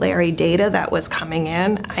ancillary data that was coming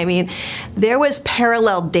in. I mean, there was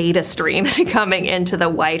parallel data streams coming into the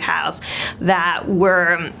White House that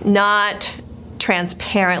were not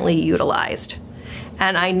transparently utilized.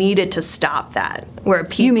 And I needed to stop that. Where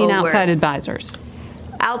people You mean outside advisors?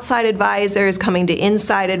 Outside advisors coming to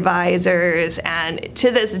inside advisors, and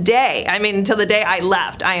to this day, until the day I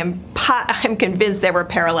left, I'm convinced there were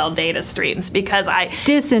parallel data streams because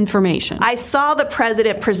disinformation. I saw the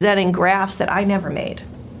president presenting graphs that I never made.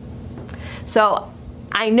 So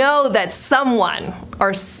I know that someone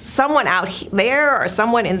out there or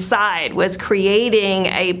someone inside was creating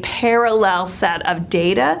a parallel set of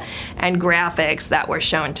data and graphics that were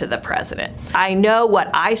shown to the president. I know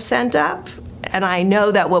what I sent up, and I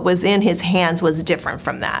know that what was in his hands was different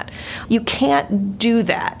from that. You can't do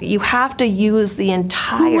that. You have to use the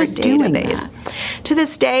entire database. To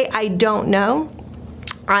this day, I don't know.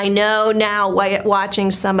 I know now,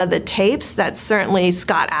 watching some of the tapes, that certainly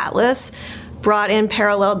Scott Atlas brought in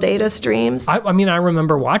parallel data streams. I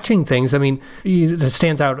remember watching things. That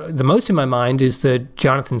stands out the most in my mind is the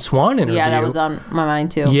Jonathan Swan interview. Yeah, that was on my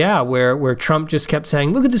mind too. Yeah, where Trump just kept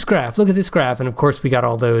saying, look at this graph. And of course we got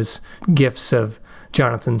all those GIFs of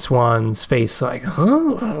Jonathan Swan's face like,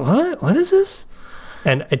 huh? What is this?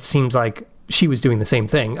 And it seems like she was doing the same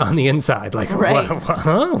thing on the inside. Like, right.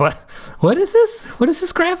 What is this? What is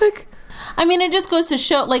this graphic? It just goes to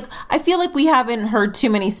show, I feel like we haven't heard too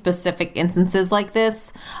many specific instances like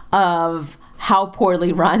this of how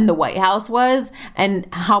poorly run the White House was and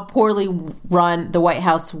how poorly run the White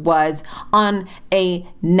House was on a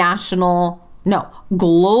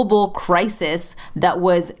global crisis that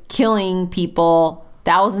was killing people,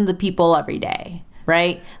 thousands of people every day,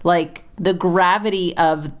 right? Like, the gravity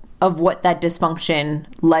of what that dysfunction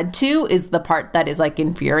led to is the part that is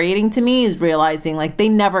infuriating to me, is realizing they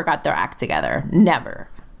never got their act together. Never.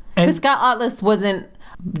 Because Scott Atlas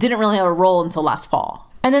didn't really have a role until last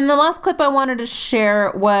fall. And then the last clip I wanted to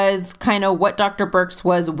share was kind of what Dr. Birx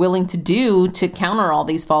was willing to do to counter all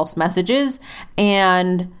these false messages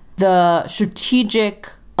and the strategic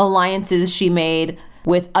alliances she made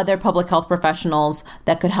with other public health professionals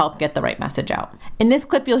that could help get the right message out. In this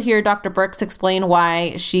clip, you'll hear Dr. Birx explain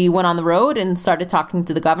why she went on the road and started talking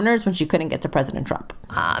to the governors when she couldn't get to President Trump.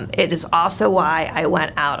 It is also why I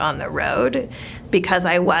went out on the road, because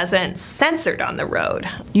I wasn't censored on the road.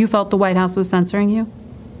 You felt the White House was censoring you?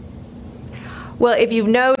 Well, if you've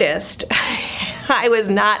noticed, I was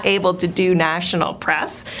not able to do national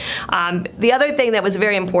press. The other thing that was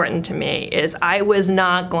very important to me is I was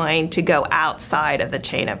not going to go outside of the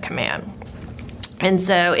chain of command. And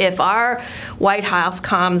so if our White House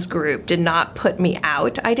comms group did not put me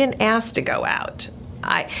out, I didn't ask to go out.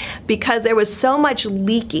 Because there was so much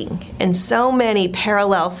leaking and so many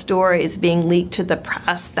parallel stories being leaked to the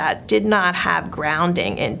press that did not have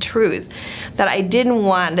grounding in truth, that I didn't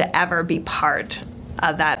want to ever be part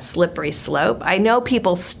of that slippery slope. I know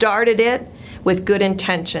people started it with good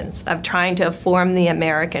intentions of trying to inform the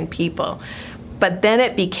American people, but then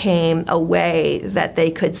it became a way that they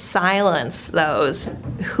could silence those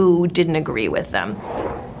who didn't agree with them.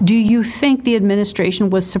 Do you think the administration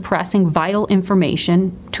was suppressing vital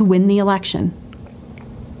information to win the election?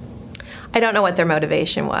 I don't know what their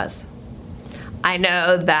motivation was. I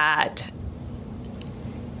know that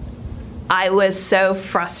I was so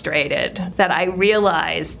frustrated that I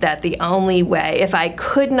realized that the only way, if I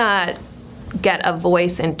could not get a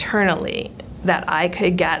voice internally, that I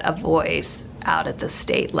could get a voice out at the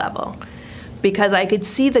state level. Because I could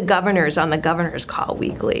see the governors on the governor's call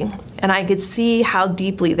weekly, and I could see how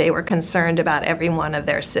deeply they were concerned about every one of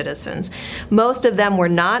their citizens. Most of them were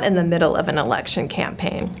not in the middle of an election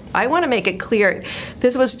campaign. I want to make it clear,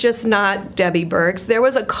 this was just not Debbie Birx. There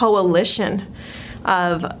was a coalition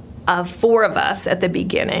of four of us at the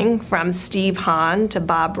beginning, from Steve Hahn to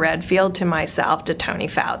Bob Redfield to myself to Tony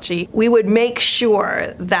Fauci. We would make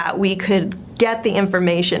sure that we could get the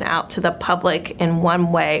information out to the public in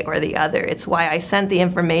one way or the other. It's why I sent the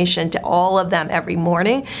information to all of them every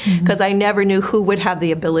morning, because I never knew who would have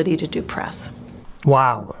the ability to do press.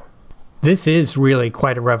 Wow. This is really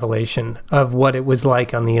quite a revelation of what it was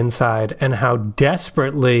like on the inside and how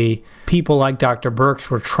desperately people like Dr. Birx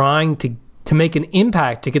were trying to make an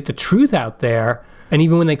impact, to get the truth out there. And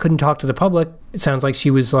even when they couldn't talk to the public, it sounds like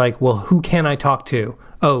she was like, well, who can I talk to?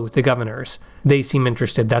 Oh, the governors. They seem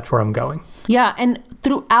interested. That's where I'm going. Yeah, and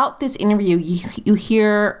throughout this interview, you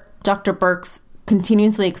hear Dr. Birx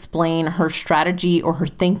continuously explain her strategy or her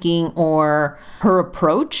thinking or her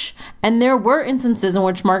approach. And there were instances in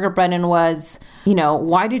which Margaret Brennan was,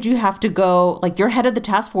 why did you have to go, like, you're head of the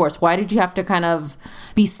task force. Why did you have to kind of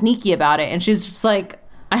be sneaky about it? And she's just like,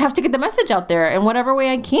 I have to get the message out there in whatever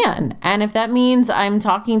way I can. And if that means I'm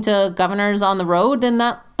talking to governors on the road, then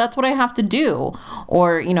that's what I have to do.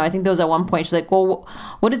 Or, I think there was at one point, she's like, well,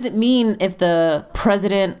 what does it mean if the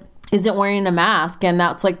president isn't wearing a mask and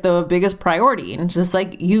that's like the biggest priority? And it's just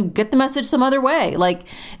like, you get the message some other way. Like,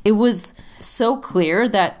 it was so clear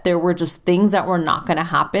that there were just things that were not going to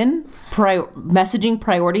happen, messaging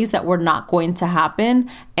priorities that were not going to happen.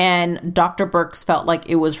 And Dr. Birx felt like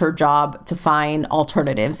it was her job to find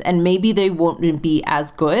alternatives. And maybe they wouldn't be as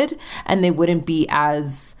good and they wouldn't be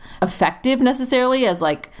as effective necessarily as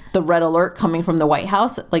like the red alert coming from the White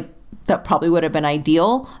House. Like, that probably would have been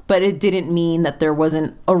ideal, but it didn't mean that there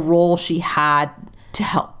wasn't a role she had to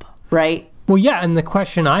help, right? Well, yeah, and the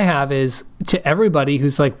question I have is to everybody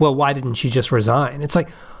who's like, well, why didn't she just resign? It's like,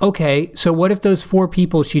 okay, so what if those four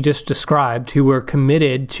people she just described who were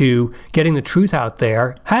committed to getting the truth out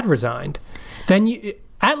there had resigned? Then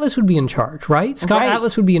Atlas would be in charge, right? Scott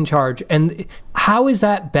Atlas would be in charge. And how is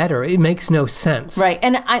that better? It makes no sense. Right.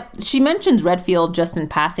 And she mentions Redfield just in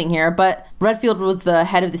passing here, but Redfield was the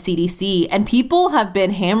head of the CDC, and people have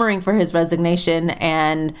been hammering for his resignation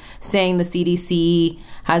and saying the CDC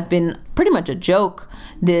has been pretty much a joke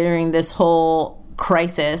during this whole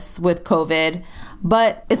crisis with COVID.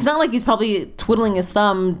 But it's not like he's probably twiddling his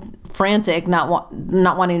thumb, frantic, not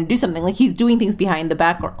wanting to do something. Like, he's doing things behind the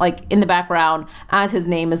back, like in the background, as his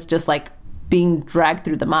name is just like being dragged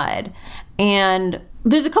through the mud. And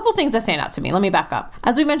there's a couple things that stand out to me. Let me back up.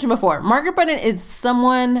 As we mentioned before, Margaret Brennan is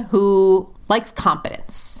someone who likes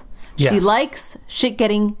competence. Yes. She likes shit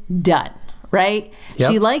getting done, right?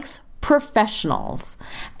 Yep. She likes professionals.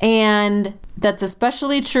 And that's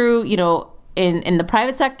especially true, in the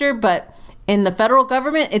private sector, but in the federal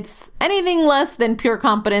government, it's anything less than pure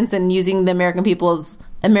competence, and using the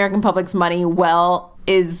American public's money well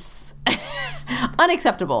is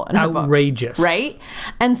unacceptable. Outrageous. Right?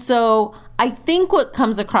 And so I think what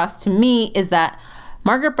comes across to me is that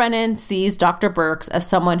Margaret Brennan sees Dr. Birx as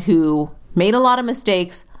someone who made a lot of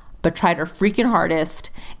mistakes, but tried her freaking hardest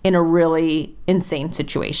in a really insane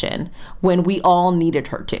situation when we all needed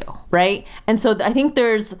her to, right? And so I think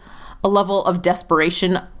there's a level of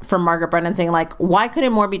desperation from Margaret Brennan saying, like, why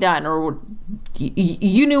couldn't more be done? Or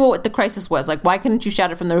you knew what the crisis was. Like, why couldn't you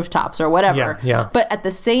shout it from the rooftops or whatever? Yeah. But at the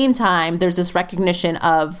same time, there's this recognition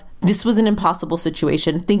of this was an impossible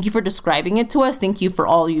situation. Thank you for describing it to us. Thank you for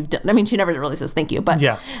all you've done. I mean, she never really says thank you, but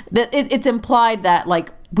it's implied that, like,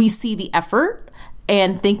 we see the effort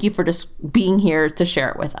and thank you for just being here to share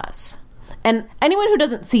it with us. And anyone who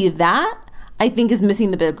doesn't see that, I think is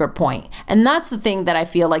missing the bigger point. And that's the thing that I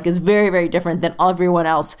feel like is very, very different than everyone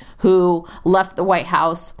else who left the White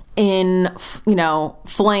House in,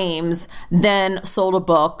 flames, then sold a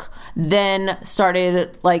book, then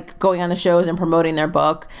started like going on the shows and promoting their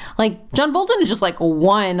book. Like John Bolton is just like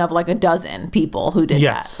one of like a dozen people who did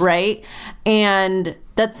that, right? And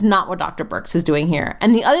that's not what Dr. Birx is doing here.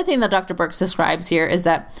 And the other thing that Dr. Birx describes here is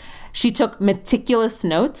that she took meticulous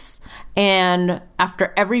notes, and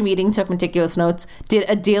after every meeting took meticulous notes, did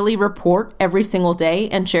a daily report every single day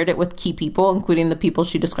and shared it with key people, including the people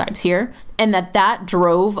she describes here. And that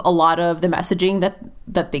drove a lot of the messaging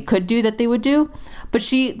that they could do, that they would do. But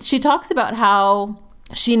she talks about how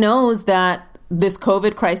she knows that this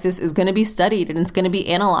COVID crisis is going to be studied and it's going to be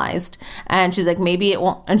analyzed. And she's like, maybe it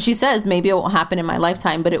won't. And she says, maybe it won't happen in my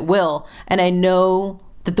lifetime, but it will. And I know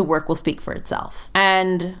that the work will speak for itself.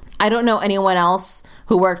 And I don't know anyone else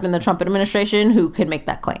who worked in the Trump administration who could make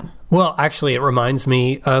that claim. Well, actually, it reminds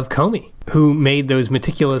me of Comey, who made those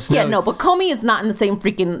meticulous notes. Yeah, no, but Comey is not in the same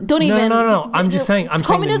freaking... No. I'm just saying...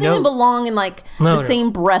 Comey doesn't even belong in, the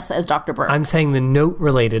same breath as Dr. Birx. I'm saying the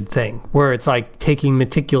note-related thing, where it's like taking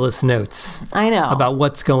meticulous notes. I know. About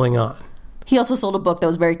what's going on. He also sold a book that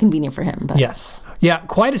was very convenient for him. But. Yes. Yeah,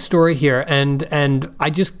 quite a story here. And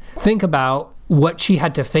I just think about what she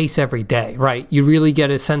had to face every day, right? You really get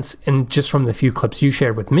a sense, and just from the few clips you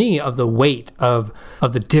shared with me, of the weight of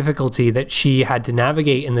the difficulty that she had to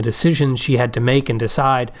navigate and the decisions she had to make and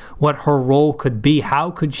decide what her role could be.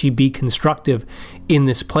 How could she be constructive in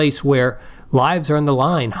this place where lives are on the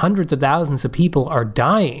line? Hundreds of thousands of people are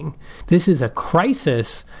dying. This is a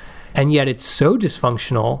crisis, and yet it's so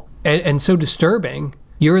dysfunctional and so disturbing.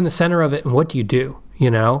 You're in the center of it, and what do you do?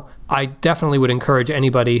 I definitely would encourage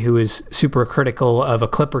anybody who is super critical of a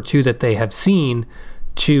clip or two that they have seen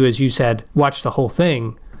to, as you said, watch the whole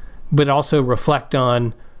thing, but also reflect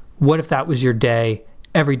on what if that was your day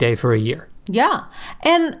every day for a year. Yeah.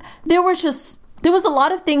 And there was a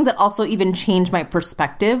lot of things that also even changed my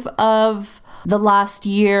perspective of the last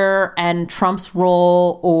year and Trump's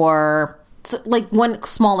role. Or like one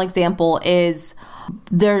small example is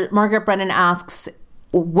Margaret Brennan asks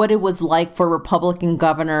what it was like for Republican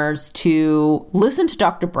governors to listen to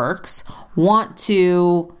Dr. Birx, want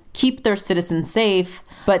to keep their citizens safe,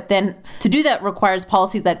 but then to do that requires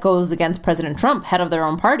policies that goes against President Trump, head of their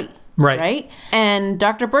own party. Right? And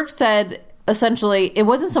Dr. Birx said, essentially, it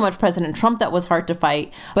wasn't so much President Trump that was hard to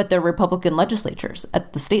fight, but the Republican legislatures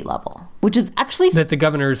at the state level, which is actually... That the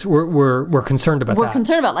governors were concerned about that. We're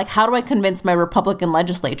concerned about, how do I convince my Republican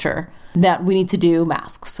legislature that we need to do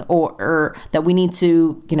masks or that we need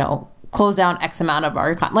to, close down X amount of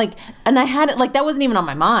our... and I had it, that wasn't even on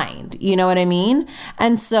my mind. You know what I mean?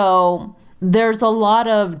 And so... there's a lot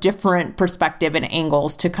of different perspective and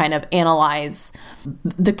angles to kind of analyze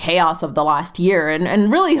the chaos of the last year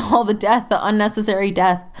and really all the unnecessary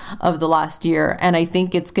death of the last year. And I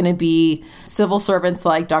think it's going to be civil servants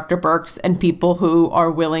like Dr. Birx and people who are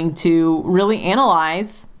willing to really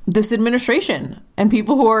analyze this administration and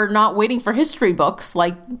people who are not waiting for history books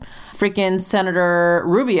like freaking Senator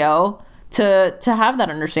Rubio to have that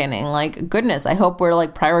understanding. Goodness, I hope we're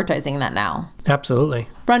prioritizing that now. Absolutely.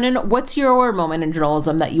 Brendan, what's your moment in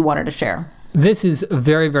journalism that you wanted to share? This is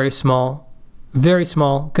very, very small,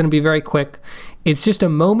 going to be very quick. It's just a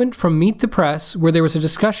moment from Meet the Press where there was a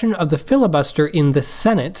discussion of the filibuster in the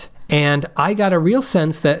Senate. And I got a real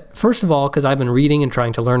sense that, first of all, because I've been reading and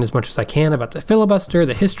trying to learn as much as I can about the filibuster,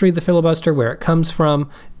 the history of the filibuster, where it comes from,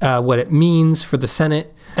 what it means for the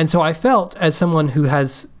Senate. And so I felt, as someone who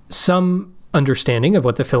has some understanding of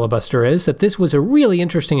what the filibuster is, that this was a really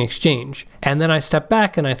interesting exchange. And then I stepped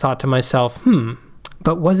back and I thought to myself,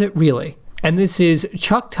 but was it really? And this is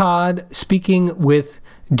Chuck Todd speaking with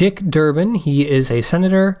Dick Durbin. He is a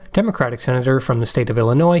senator, Democratic senator from the state of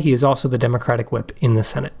Illinois. He is also the Democratic whip in the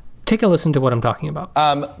Senate. Take a listen to what I'm talking about.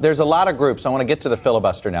 There's a lot of groups. I want to get to the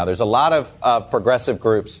filibuster now. There's a lot of progressive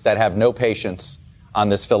groups that have no patience on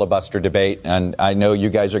this filibuster debate. And I know you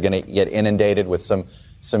guys are going to get inundated with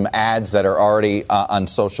some ads that are already on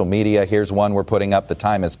social media. Here's one we're putting up. The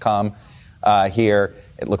time has come here.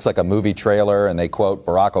 It looks like a movie trailer, and they quote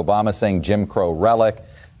Barack Obama saying Jim Crow relic,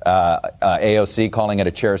 AOC calling it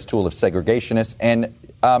a cherished tool of segregationists, and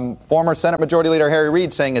former Senate Majority Leader Harry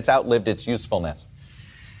Reid saying it's outlived its usefulness.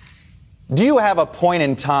 Do you have a point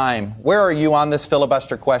in time? Where are you on this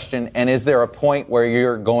filibuster question? And is there a point where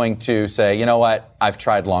you're going to say, you know what, I've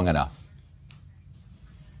tried long enough?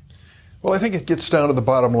 Well, I think it gets down to the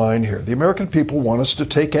bottom line here. The American people want us to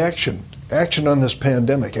take action. action on this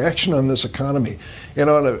pandemic, action on this economy, and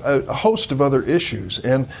on a host of other issues.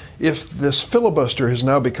 And if this filibuster has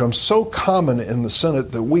now become so common in the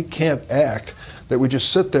Senate that we can't act, that we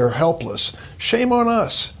just sit there helpless, shame on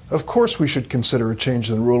us. Of course we should consider a change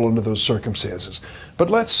in the rule under those circumstances. But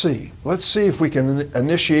let's see if we can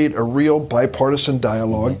initiate a real bipartisan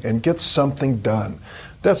dialogue and get something done.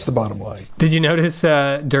 That's the bottom line. Did you notice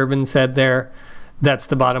Durbin said there, that's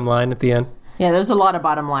the bottom line at the end? Yeah, there's a lot of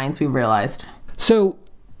bottom lines, we realized. So,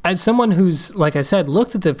 as someone who's, like I said,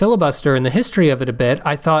 looked at the filibuster and the history of it a bit,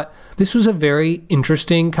 I thought this was a very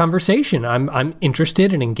interesting conversation. I'm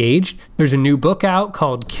interested and engaged. There's a new book out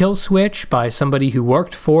called Kill Switch by somebody who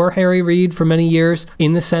worked for Harry Reid for many years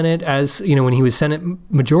in the Senate as, when he was Senate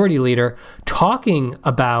Majority Leader, talking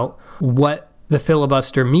about what the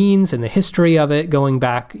filibuster means and the history of it going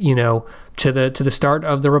back, to the start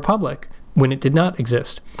of the Republic when it did not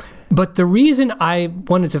exist. But the reason I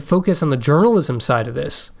wanted to focus on the journalism side of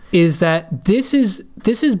this is that this is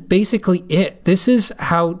basically it. This is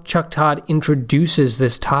how Chuck Todd introduces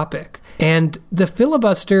this topic. And the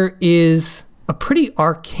filibuster is a pretty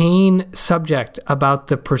arcane subject about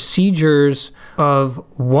the procedures of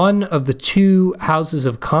one of the two houses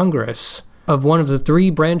of Congress, of one of the three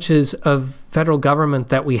branches of federal government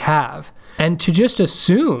that we have. And to just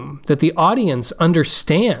assume that the audience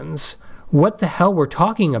understands what the hell we're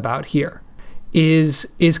talking about here is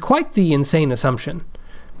quite the insane assumption.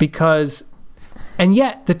 And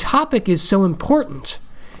yet the topic is so important.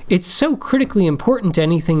 It's so critically important to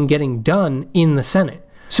anything getting done in the Senate.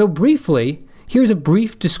 So briefly, here's a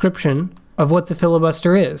brief description of what the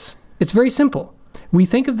filibuster is. It's very simple. We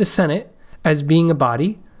think of the Senate as being a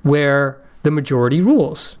body where the majority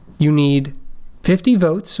rules. You need 50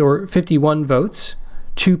 votes or 51 votes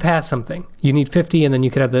to pass something. You need 50, and then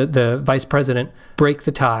you could have the vice president break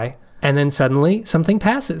the tie, and then suddenly something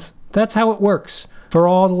passes. That's how it works for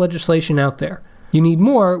all the legislation out there. You need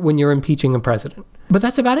more when you're impeaching a president. But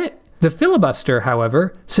that's about it. The filibuster,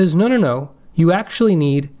 however, says, no, you actually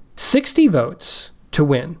need 60 votes to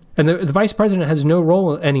win. And the vice president has no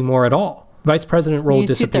role anymore at all. Vice president role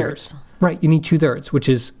disappears. 2/3. Right, you need 2/3, which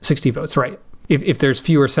is 60 votes, right. If there's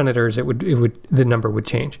fewer senators, the number would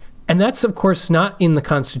change. And that's, of course, not in the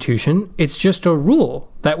Constitution. It's just a rule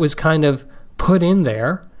that was kind of put in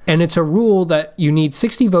there. And it's a rule that you need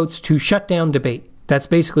 60 votes to shut down debate. That's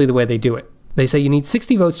basically the way they do it. They say you need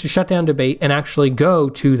 60 votes to shut down debate and actually go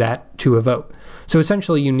to a vote. So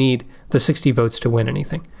essentially you need the 60 votes to win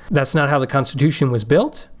anything. That's not how the Constitution was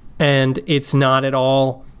built. And it's not at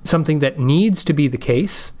all something that needs to be the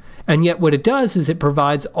case. And yet what it does is it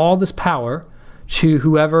provides all this power to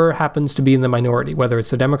whoever happens to be in the minority, whether it's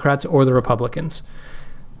the Democrats or the Republicans.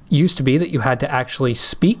 It used to be that you had to actually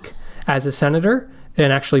speak as a senator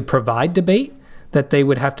and actually provide debate that they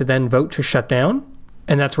would have to then vote to shut down.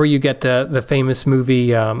 And that's where you get the famous movie,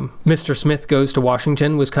 Mr. Smith Goes to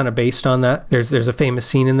Washington, was kind of based on that. There's a famous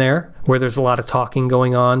scene in there where there's a lot of talking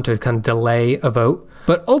going on to kind of delay a vote.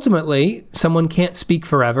 But ultimately, someone can't speak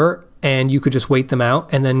forever, and you could just wait them out,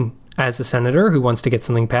 and then as a senator who wants to get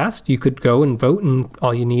something passed, you could go and vote, and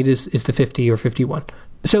all you need is the 50 or 51.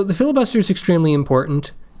 So the filibuster is extremely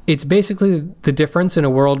important. It's basically the difference in a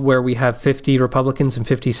world where we have 50 Republicans and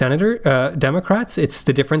 50 Democrats. It's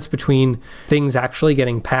the difference between things actually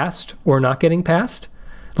getting passed or not getting passed.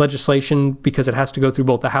 Legislation, because it has to go through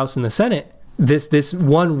both the House and the Senate, this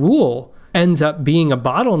one rule ends up being a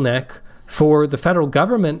bottleneck for the federal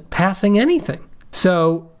government passing anything.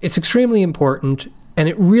 So it's extremely important. And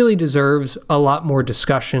it really deserves a lot more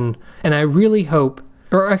discussion. And I really hope,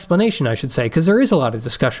 or explanation, I should say, because there is a lot of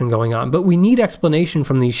discussion going on. But we need explanation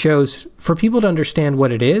from these shows for people to understand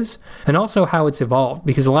what it is and also how it's evolved.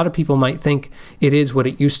 Because a lot of people might think it is what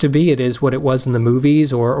it used to be. It is what it was in the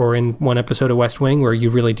movies or in one episode of West Wing where you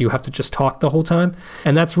really do have to just talk the whole time.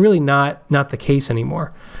 And that's really not the case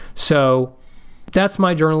anymore. So that's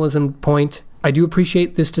my journalism point. I do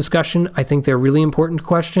appreciate this discussion. I think they're really important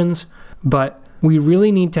questions. But we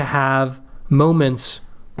really need to have moments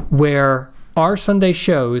where our Sunday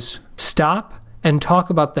shows stop and talk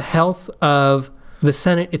about the health of the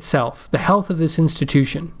Senate itself, the health of this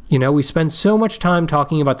institution. We spend so much time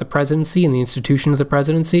talking about the presidency and the institution of the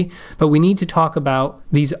presidency, but we need to talk about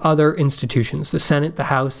these other institutions, the Senate, the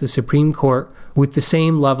House, the Supreme Court, with the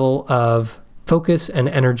same level of focus and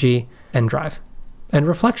energy and drive and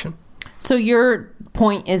reflection. So your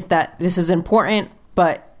point is that this is important,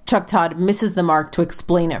 but Chuck Todd misses the mark to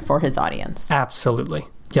explain it for his audience. Absolutely.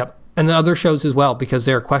 Yep. And the other shows as well, because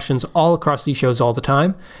there are questions all across these shows all the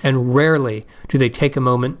time, and rarely do they take a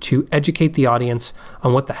moment to educate the audience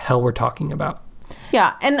on what the hell we're talking about.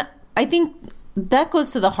 Yeah, and I think that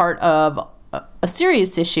goes to the heart of a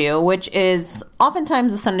serious issue, which is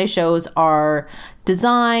oftentimes the Sunday shows are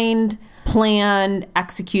designed, planned,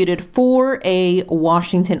 executed for a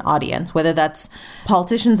Washington audience, whether that's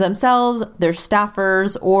politicians themselves, their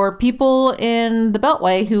staffers, or people in the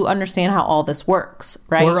Beltway who understand how all this works,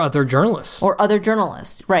 right? Or other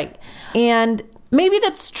journalists. Right. And maybe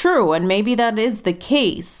that's true, and maybe that is the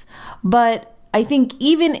case. But I think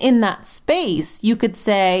even in that space, you could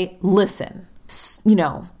say, listen,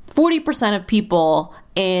 40% of people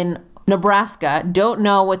in Nebraska don't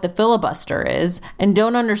know what the filibuster is and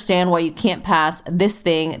don't understand why you can't pass this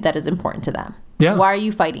thing that is important to them. Yeah. Why are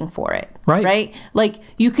you fighting for it? Right. Like,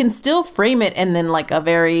 you can still frame it and then like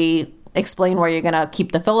explain why you're going to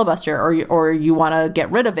keep the filibuster or you want to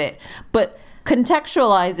get rid of it. But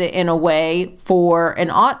contextualize it in a way for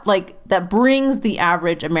that brings the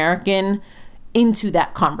average American into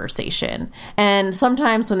that conversation. And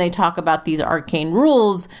sometimes when they talk about these arcane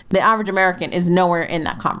rules, the average American is nowhere in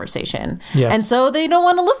that conversation. Yes. And so they don't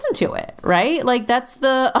want to listen to it, right? Like, that's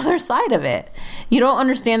the other side of it. You don't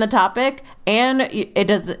understand the topic, and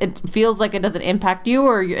it feels like it doesn't impact you,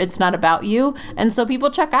 or it's not about you. And so people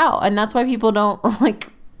check out. And that's why people don't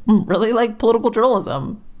really like political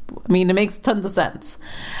journalism. I mean, it makes tons of sense.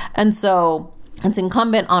 And so it's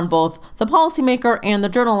incumbent on both the policymaker and the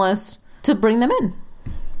journalist to bring them in.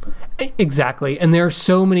 Exactly. And there are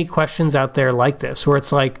so many questions out there like this, where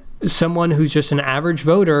it's like someone who's just an average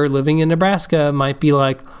voter living in Nebraska might be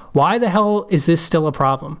like, why the hell is this still a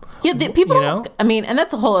problem? Yeah, people don't, I mean, and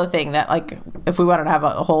that's a whole other thing that, like, if we wanted to have a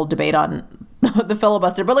whole debate on the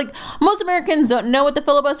filibuster, but like, most Americans don't know what the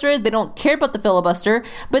filibuster is. They don't care about the filibuster,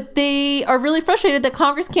 but they are really frustrated that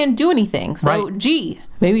Congress can't do anything. So,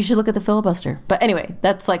 maybe you should look at the filibuster. But anyway,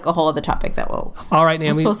 that's like a whole other topic that will... All right, Naomi.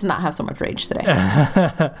 I'm supposed to not have so much rage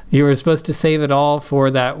today. You were supposed to save it all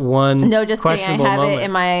for that one No, just kidding. I have moment. it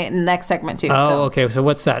in my next segment too. Oh, okay. So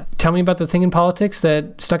what's that? Tell me about the thing in politics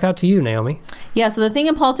that stuck out to you, Naomi. Yeah, so the thing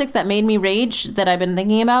in politics that made me rage that I've been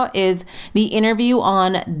thinking about is the interview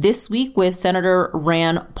on This Week with Senator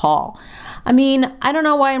Rand Paul. I mean, I don't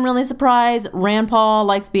know why I'm really surprised. Rand Paul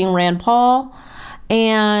likes being Rand Paul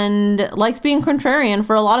and likes being contrarian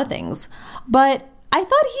for a lot of things. But I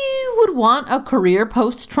thought he would want a career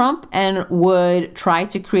post-Trump and would try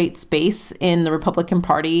to create space in the Republican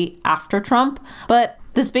Party after Trump. But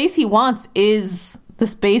the space he wants is the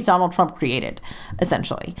space Donald Trump created,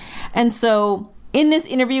 essentially. And so in this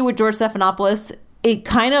interview with George Stephanopoulos, it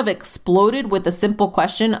kind of exploded with the simple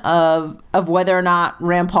question of whether or not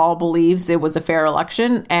Rand Paul believes it was a fair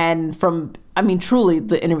election. And truly,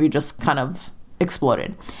 the interview just kind of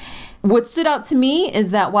exploded. What stood out to me is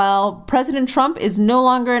that while President Trump is no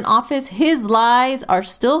longer in office, his lies are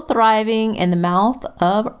still thriving in the mouth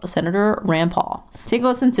of Senator Rand Paul. Take a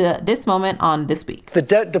listen to this moment on This Week. The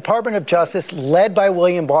Department of Justice, led by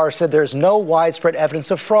William Barr, said there's no widespread evidence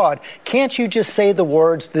of fraud. Can't you just say the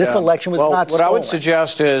words, this election was not stolen?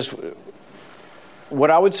 What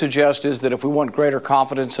I would suggest is that if we want greater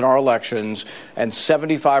confidence in our elections, and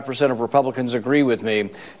 75% of Republicans agree with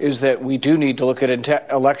me, is that we do need to look at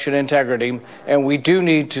election integrity, and we do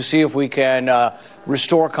need to see if we can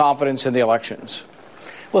restore confidence in the elections.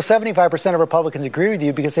 Well, 75% of Republicans agree with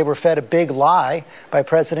you because they were fed a big lie by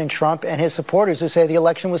President Trump and his supporters who say the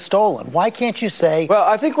election was stolen. Why can't you say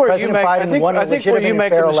President Biden won a legitimate and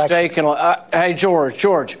fair election? Hey,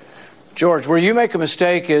 George, where you make a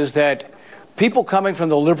mistake is that people coming from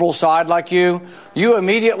the liberal side like you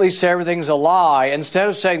immediately say everything's a lie instead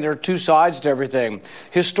of saying there are two sides to everything.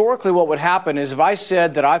 Historically, what would happen is if I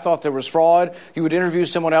said that I thought there was fraud, you would interview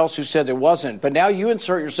someone else who said there wasn't. But now you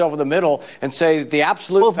insert yourself in the middle and say the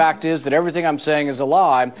absolute fact is that everything I'm saying is a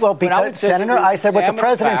lie. Well, because, Senator, I said what the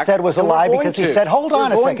president said was a lie because he said, hold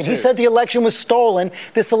on a second. He said the election was stolen.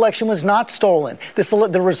 This election was not stolen.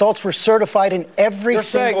 The results were certified in every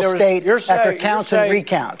single state after counts and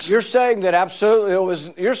recounts. You're saying that absolutely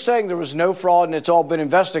you're saying there was no fraud and it's all been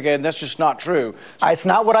investigated, and that's just not true. It's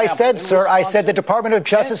not what I said, sir. I said the Department of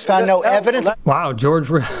Justice found no evidence. Wow, George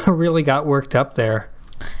really got worked up there.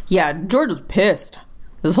 Yeah, George was pissed.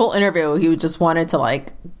 This whole interview, he just wanted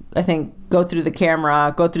to, go through the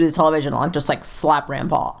camera, go through the television, and just, slap Rand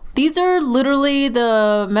Paul. These are literally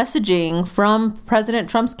the messaging from President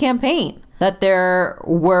Trump's campaign. That there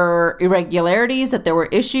were irregularities, that there were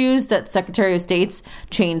issues, that Secretary of State's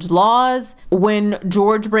changed laws. When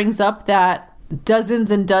George brings up that dozens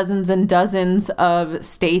and dozens and dozens of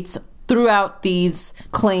states threw out these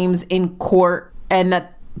claims in court and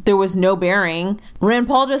that there was no bearing, Rand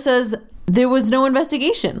Paul just says, there was no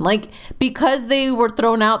investigation. Like, because they were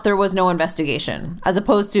thrown out, there was no investigation, as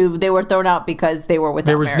opposed to they were thrown out because they were without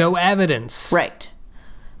There was merit. no evidence. Right.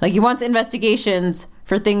 Like, he wants investigations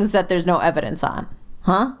for things that there's no evidence on.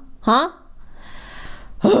 Huh?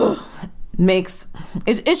 It's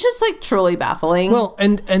just like truly baffling. Well,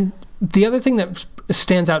 and the other thing that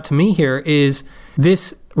stands out to me here is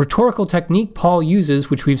this rhetorical technique Paul uses,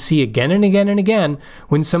 which we see again and again and again.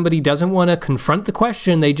 When somebody doesn't want to confront the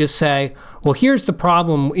question, they just say, well, here's the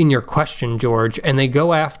problem in your question, George. And they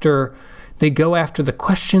go after the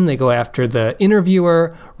question, they go after the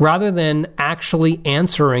interviewer, rather than actually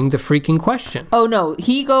answering the freaking question. Oh, no.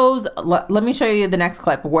 He goes, let me show you the next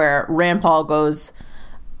clip where Rand Paul goes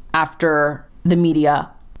after the media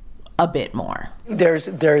a bit more.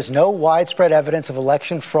 There's no widespread evidence of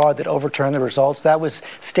election fraud that overturned the results. That was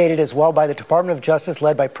stated as well by the Department of Justice,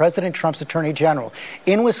 led by President Trump's Attorney General.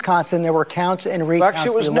 In Wisconsin, there were counts and recounts.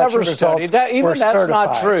 Actually, it was never studied. Even that's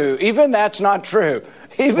not true. Even that's not true.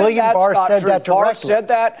 William Barr said that directly. Barr said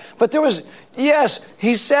that, but there was, yes,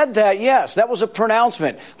 he said that, yes, that was a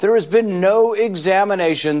pronouncement. There has been no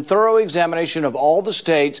thorough examination of all the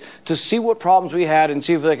states to see what problems we had and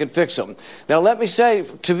see if they could fix them. Now, let me say,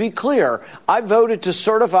 to be clear, I voted to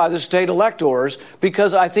certify the state electors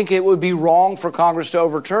because I think it would be wrong for Congress to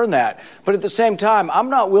overturn that. But at the same time, I'm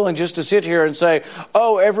not willing just to sit here and say,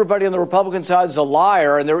 oh, everybody on the Republican side is a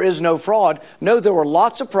liar and there is no fraud. No, there were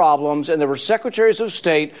lots of problems, and there were secretaries of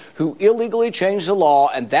state who illegally changed the law,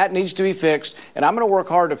 and that needs to be fixed, and I'm going to work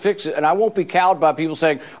hard to fix it, and I won't be cowed by people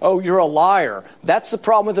saying, oh, you're a liar. That's the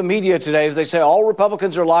problem with the media today, is they say all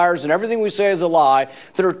Republicans are liars and everything we say is a lie.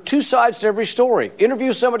 There are two sides to every story.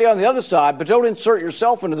 Interview somebody on the other side, but don't insert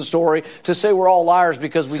yourself into the story to say we're all liars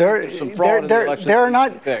because we think there's some fraud in the election. There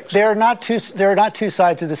are not two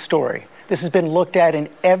sides of the story. This has been looked at in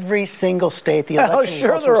every single state. The election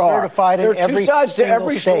results were certified in every single state. There are two sides to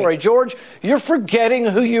every story. George, you're forgetting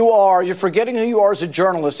who you are. You're forgetting who you are as a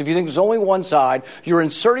journalist. If you think there's only one side, you're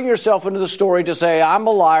inserting yourself into the story to say, I'm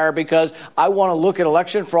a liar because I want to look at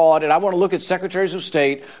election fraud and I want to look at secretaries of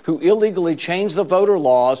state who illegally changed the voter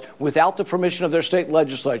laws without the permission of their state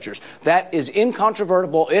legislatures. That is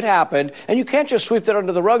incontrovertible. It happened. And you can't just sweep that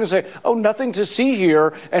under the rug and say, oh, nothing to see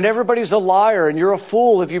here, and everybody's a liar and you're a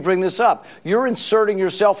fool if you bring this up. You're inserting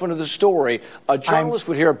yourself into the story. A journalist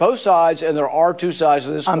would hear both sides, and there are two sides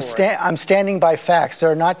to this story. I'm standing by facts.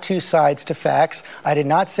 There are not two sides to facts. I did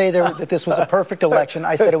not say that this was a perfect election.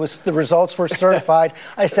 I said the results were certified.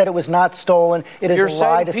 I said it was not stolen. It is a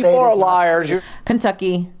lie to say people are liars.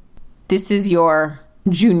 Kentucky, this is your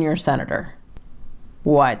junior senator.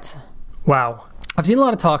 What? Wow. I've seen a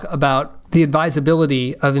lot of talk about the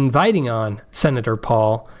advisability of inviting on Senator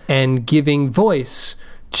Paul and giving voice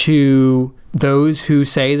to those who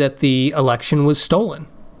say that the election was stolen,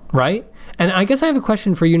 right? And I guess I have a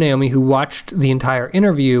question for you, Naomi, who watched the entire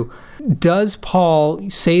interview. Does Paul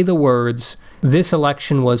say the words, this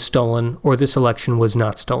election was stolen or this election was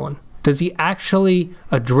not stolen? Does he actually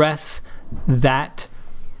address that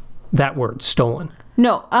word, stolen?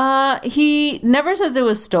 No, he never says it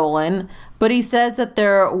was stolen, but he says that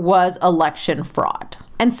there was election fraud.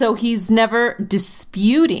 And so he's never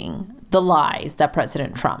disputing the lies that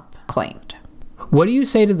President Trump claimed. What do you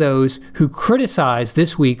say to those who criticize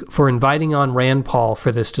this week for inviting on Rand Paul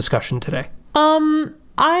for this discussion today?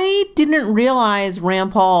 I didn't realize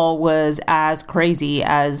Rand Paul was as crazy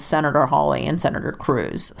as Senator Hawley and Senator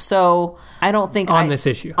Cruz. So I don't think on this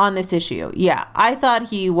issue. On this issue, yeah. I thought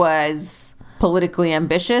he was politically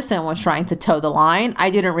ambitious and was trying to toe the line.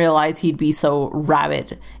 I didn't realize he'd be so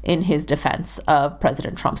rabid in his defense of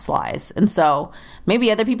President Trump's lies. And so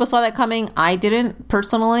maybe other people saw that coming. I didn't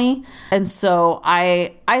personally. And so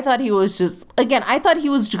I thought he was just, again, I thought he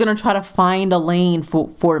was going to try to find a lane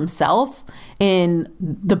for himself in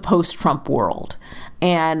the post-Trump world.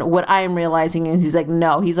 And what I'm realizing is he's like,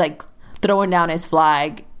 no, he's like throwing down his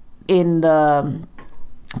flag in the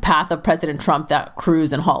path of President Trump that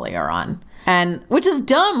Cruz and Hawley are on. And which is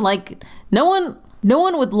dumb. Like no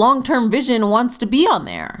one with long-term vision wants to be on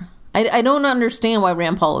there. I don't understand why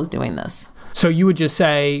Rand Paul is doing this. So you would just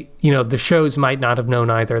say, the shows might not have known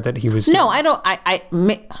either that he was. No, I don't.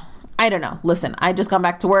 I don't know. Listen, I just got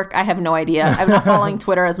back to work. I have no idea. I'm not following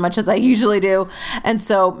Twitter as much as I usually do. And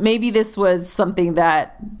so maybe this was something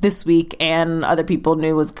that this week and other people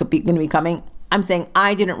knew was going to be coming. I'm saying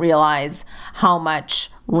I didn't realize how much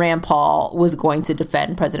Rand Paul was going to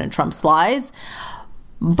defend President Trump's lies.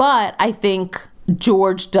 But I think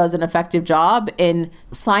George does an effective job in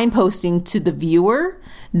signposting to the viewer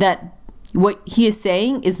that what he is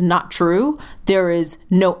saying is not true. There is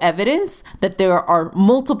no evidence that there are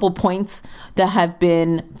multiple points that have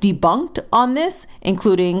been debunked on this,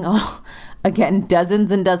 including, again,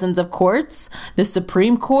 dozens and dozens of courts, the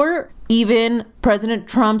Supreme Court, even President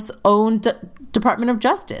Trump's own Department of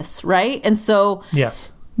Justice, right? And so, yes,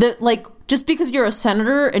 just because you're a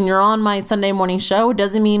senator and you're on my Sunday morning show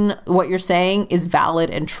doesn't mean what you're saying is valid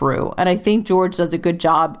and true. And I think George does a good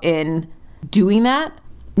job in doing that.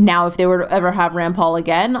 Now, if they were to ever have Rand Paul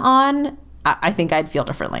again on, I think I'd feel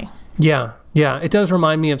differently. Yeah. It does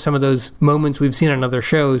remind me of some of those moments we've seen on other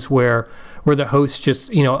shows where the host just,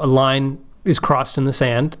 a line is crossed in the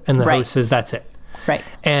sand and the host says, that's it. Right.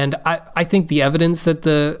 And I think the evidence that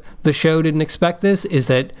the show didn't expect this is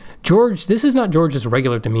that this is not George's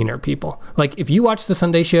regular demeanor, people. Like, if you watch the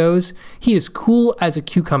Sunday shows, he is cool as a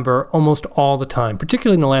cucumber almost all the time,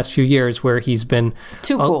 particularly in the last few years where he's been...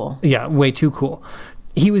 Too cool. Yeah, way too cool.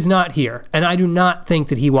 He was not here. And I do not think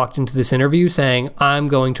that he walked into this interview saying, I'm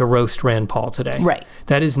going to roast Rand Paul today. Right.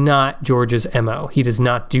 That is not George's MO. He does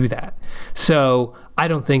not do that. So I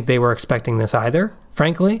don't think they were expecting this either,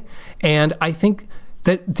 frankly. And I think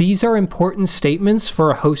that these are important statements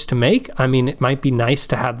for a host to make. I mean, it might be nice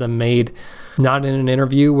to have them made not in an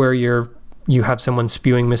interview where you have someone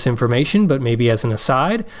spewing misinformation, but maybe as an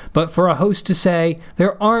aside. But for a host to say,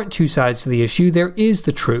 there aren't two sides to the issue, there is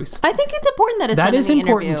the truth. I think it's important that it's that done is in the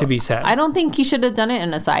important interview. To be said. I don't think he should have done it in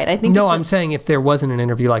an aside. I think I'm saying if there wasn't an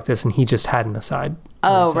interview like this and he just had an aside.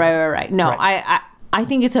 Oh, right. No, right. I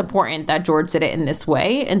think it's important that George did it in this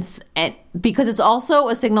way, and because it's also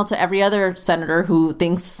a signal to every other senator who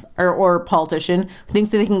thinks, or politician who thinks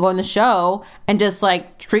that they can go on the show and just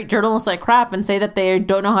treat journalists like crap and say that they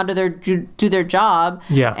don't know how to do their job,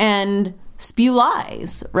 and spew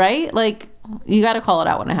lies, right? You got to call it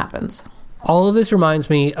out when it happens. All of this reminds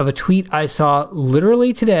me of a tweet I saw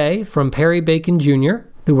literally today from Perry Bacon Jr.,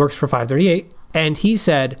 who works for 538, and he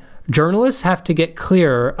said, journalists have to get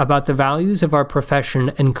clearer about the values of our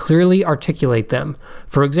profession and clearly articulate them.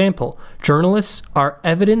 For example, journalists are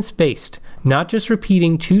evidence-based, not just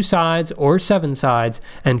repeating 2 sides or 7 sides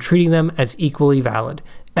and treating them as equally valid.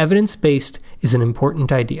 Evidence-based is an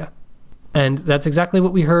important idea. And that's exactly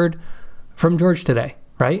what we heard from George today,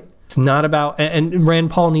 right? It's not about, and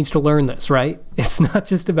Rand Paul needs to learn this, right? It's not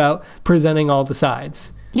just about presenting all the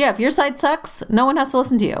sides. Yeah, if your side sucks, no one has to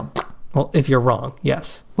listen to you. Well, if you're wrong,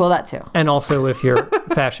 yes. Well, that too. And also if you're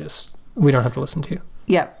fascist, we don't have to listen to you.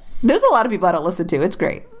 Yeah. There's a lot of people I don't listen to. It's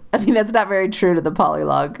great. I mean, that's not very true to the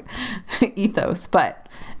polylog ethos, but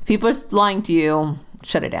if people are lying to you,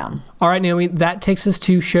 shut it down. All right, Naomi, that takes us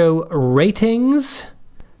to show ratings.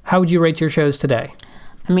 How would you rate your shows today?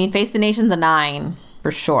 I mean, Face the Nation's a 9,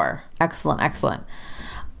 for sure. Excellent.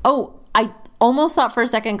 Oh, I almost thought for a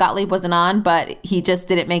second Gottlieb wasn't on, but he just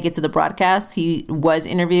didn't make it to the broadcast. He was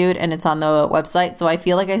interviewed and it's on the website. So I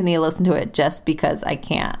feel like I need to listen to it just because I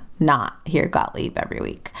can't not hear Gottlieb every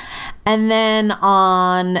week. And then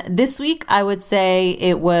on this week, I would say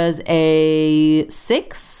it was a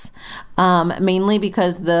 6, mainly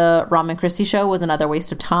because the Rahm and Christie show was another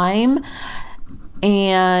waste of time.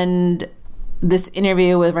 And this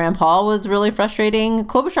interview with Rand Paul was really frustrating.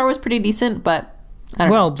 Klobuchar was pretty decent, but I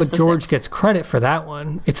don't know. But George gets credit for that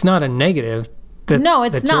one. It's not a negative. No,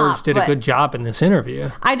 it's not. George did a good job in this interview.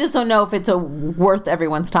 I just don't know if it's worth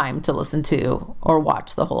everyone's time to listen to or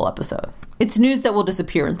watch the whole episode. It's news that will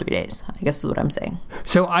disappear in 3 days, I guess is what I'm saying.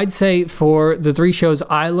 So I'd say for the 3 shows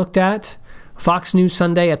I looked at, Fox News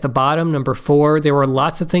Sunday at the bottom, number 4. There were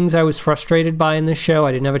lots of things I was frustrated by in this show.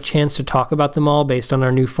 I didn't have a chance to talk about them all based on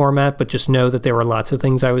our new format, but just know that there were lots of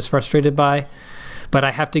things I was frustrated by. But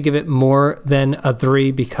I have to give it more than a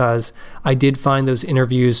 3 because I did find those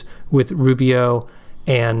interviews with Rubio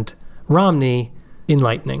and Romney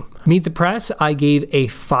enlightening. Meet the Press, I gave a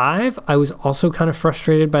 5. I was also kind of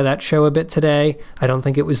frustrated by that show a bit today. I don't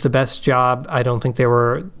think it was the best job. I don't think there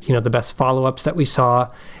were, the best follow-ups that we saw.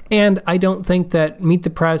 And I don't think that Meet the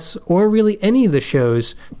Press or really any of the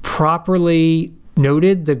shows properly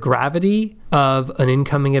noted the gravity of an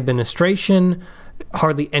incoming administration.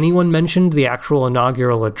 Hardly anyone mentioned the actual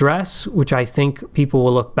inaugural address, which I think people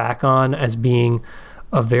will look back on as being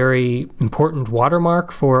a very important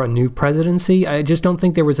watermark for a new presidency. I just don't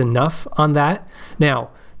think there was enough on that. Now,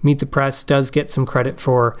 Meet the Press does get some credit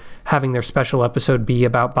for having their special episode be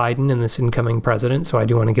about Biden and this incoming president, so I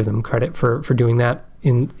do want to give them credit for doing that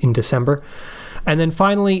in December. And then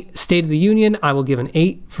finally, State of the Union, I will give an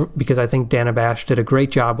 8 because I think Dana Bash did a great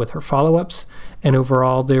job with her follow-ups. And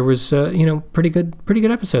overall, there was, pretty good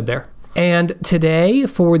episode there. And today,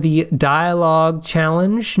 for the dialogue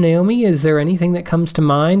challenge, Naomi, is there anything that comes to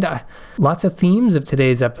mind? Lots of themes of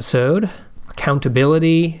today's episode.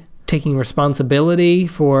 Accountability, taking responsibility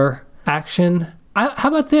for action. How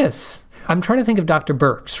about this? I'm trying to think of Dr.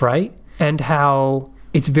 Birx, right? And how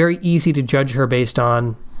it's very easy to judge her based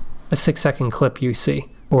on a 6-second clip you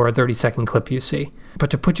see or a 30-second clip you see. But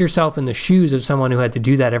to put yourself in the shoes of someone who had to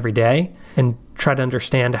do that every day and try to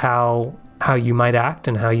understand how you might act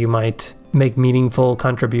and how you might make meaningful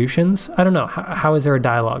contributions. I don't know. How is there a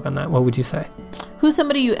dialogue on that? What would you say? Who's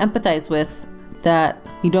somebody you empathize with that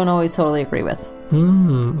you don't always totally agree with?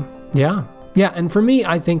 Yeah. Yeah, and for me,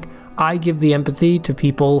 I think I give the empathy to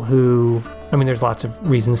people who, I mean, there's lots of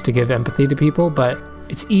reasons to give empathy to people, but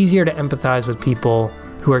it's easier to empathize with people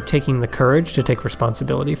who are taking the courage to take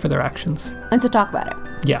responsibility for their actions. And to talk about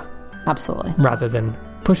it. Yeah. Absolutely. Rather than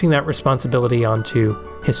pushing that responsibility onto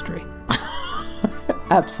history.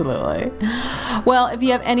 Absolutely. Well, if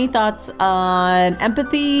you have any thoughts on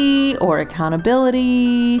empathy or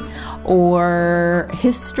accountability or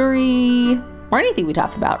history or anything we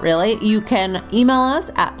talked about, really, you can email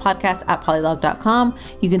us at podcast@polylog.com.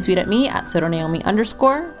 You can tweet at me at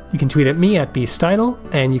 @SotoNaomi_. You can tweet at me at bstidle,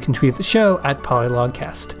 and you can tweet at the show at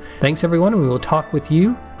PolylogCast. Thanks, everyone, and we will talk with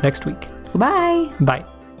you next week. Goodbye. Bye.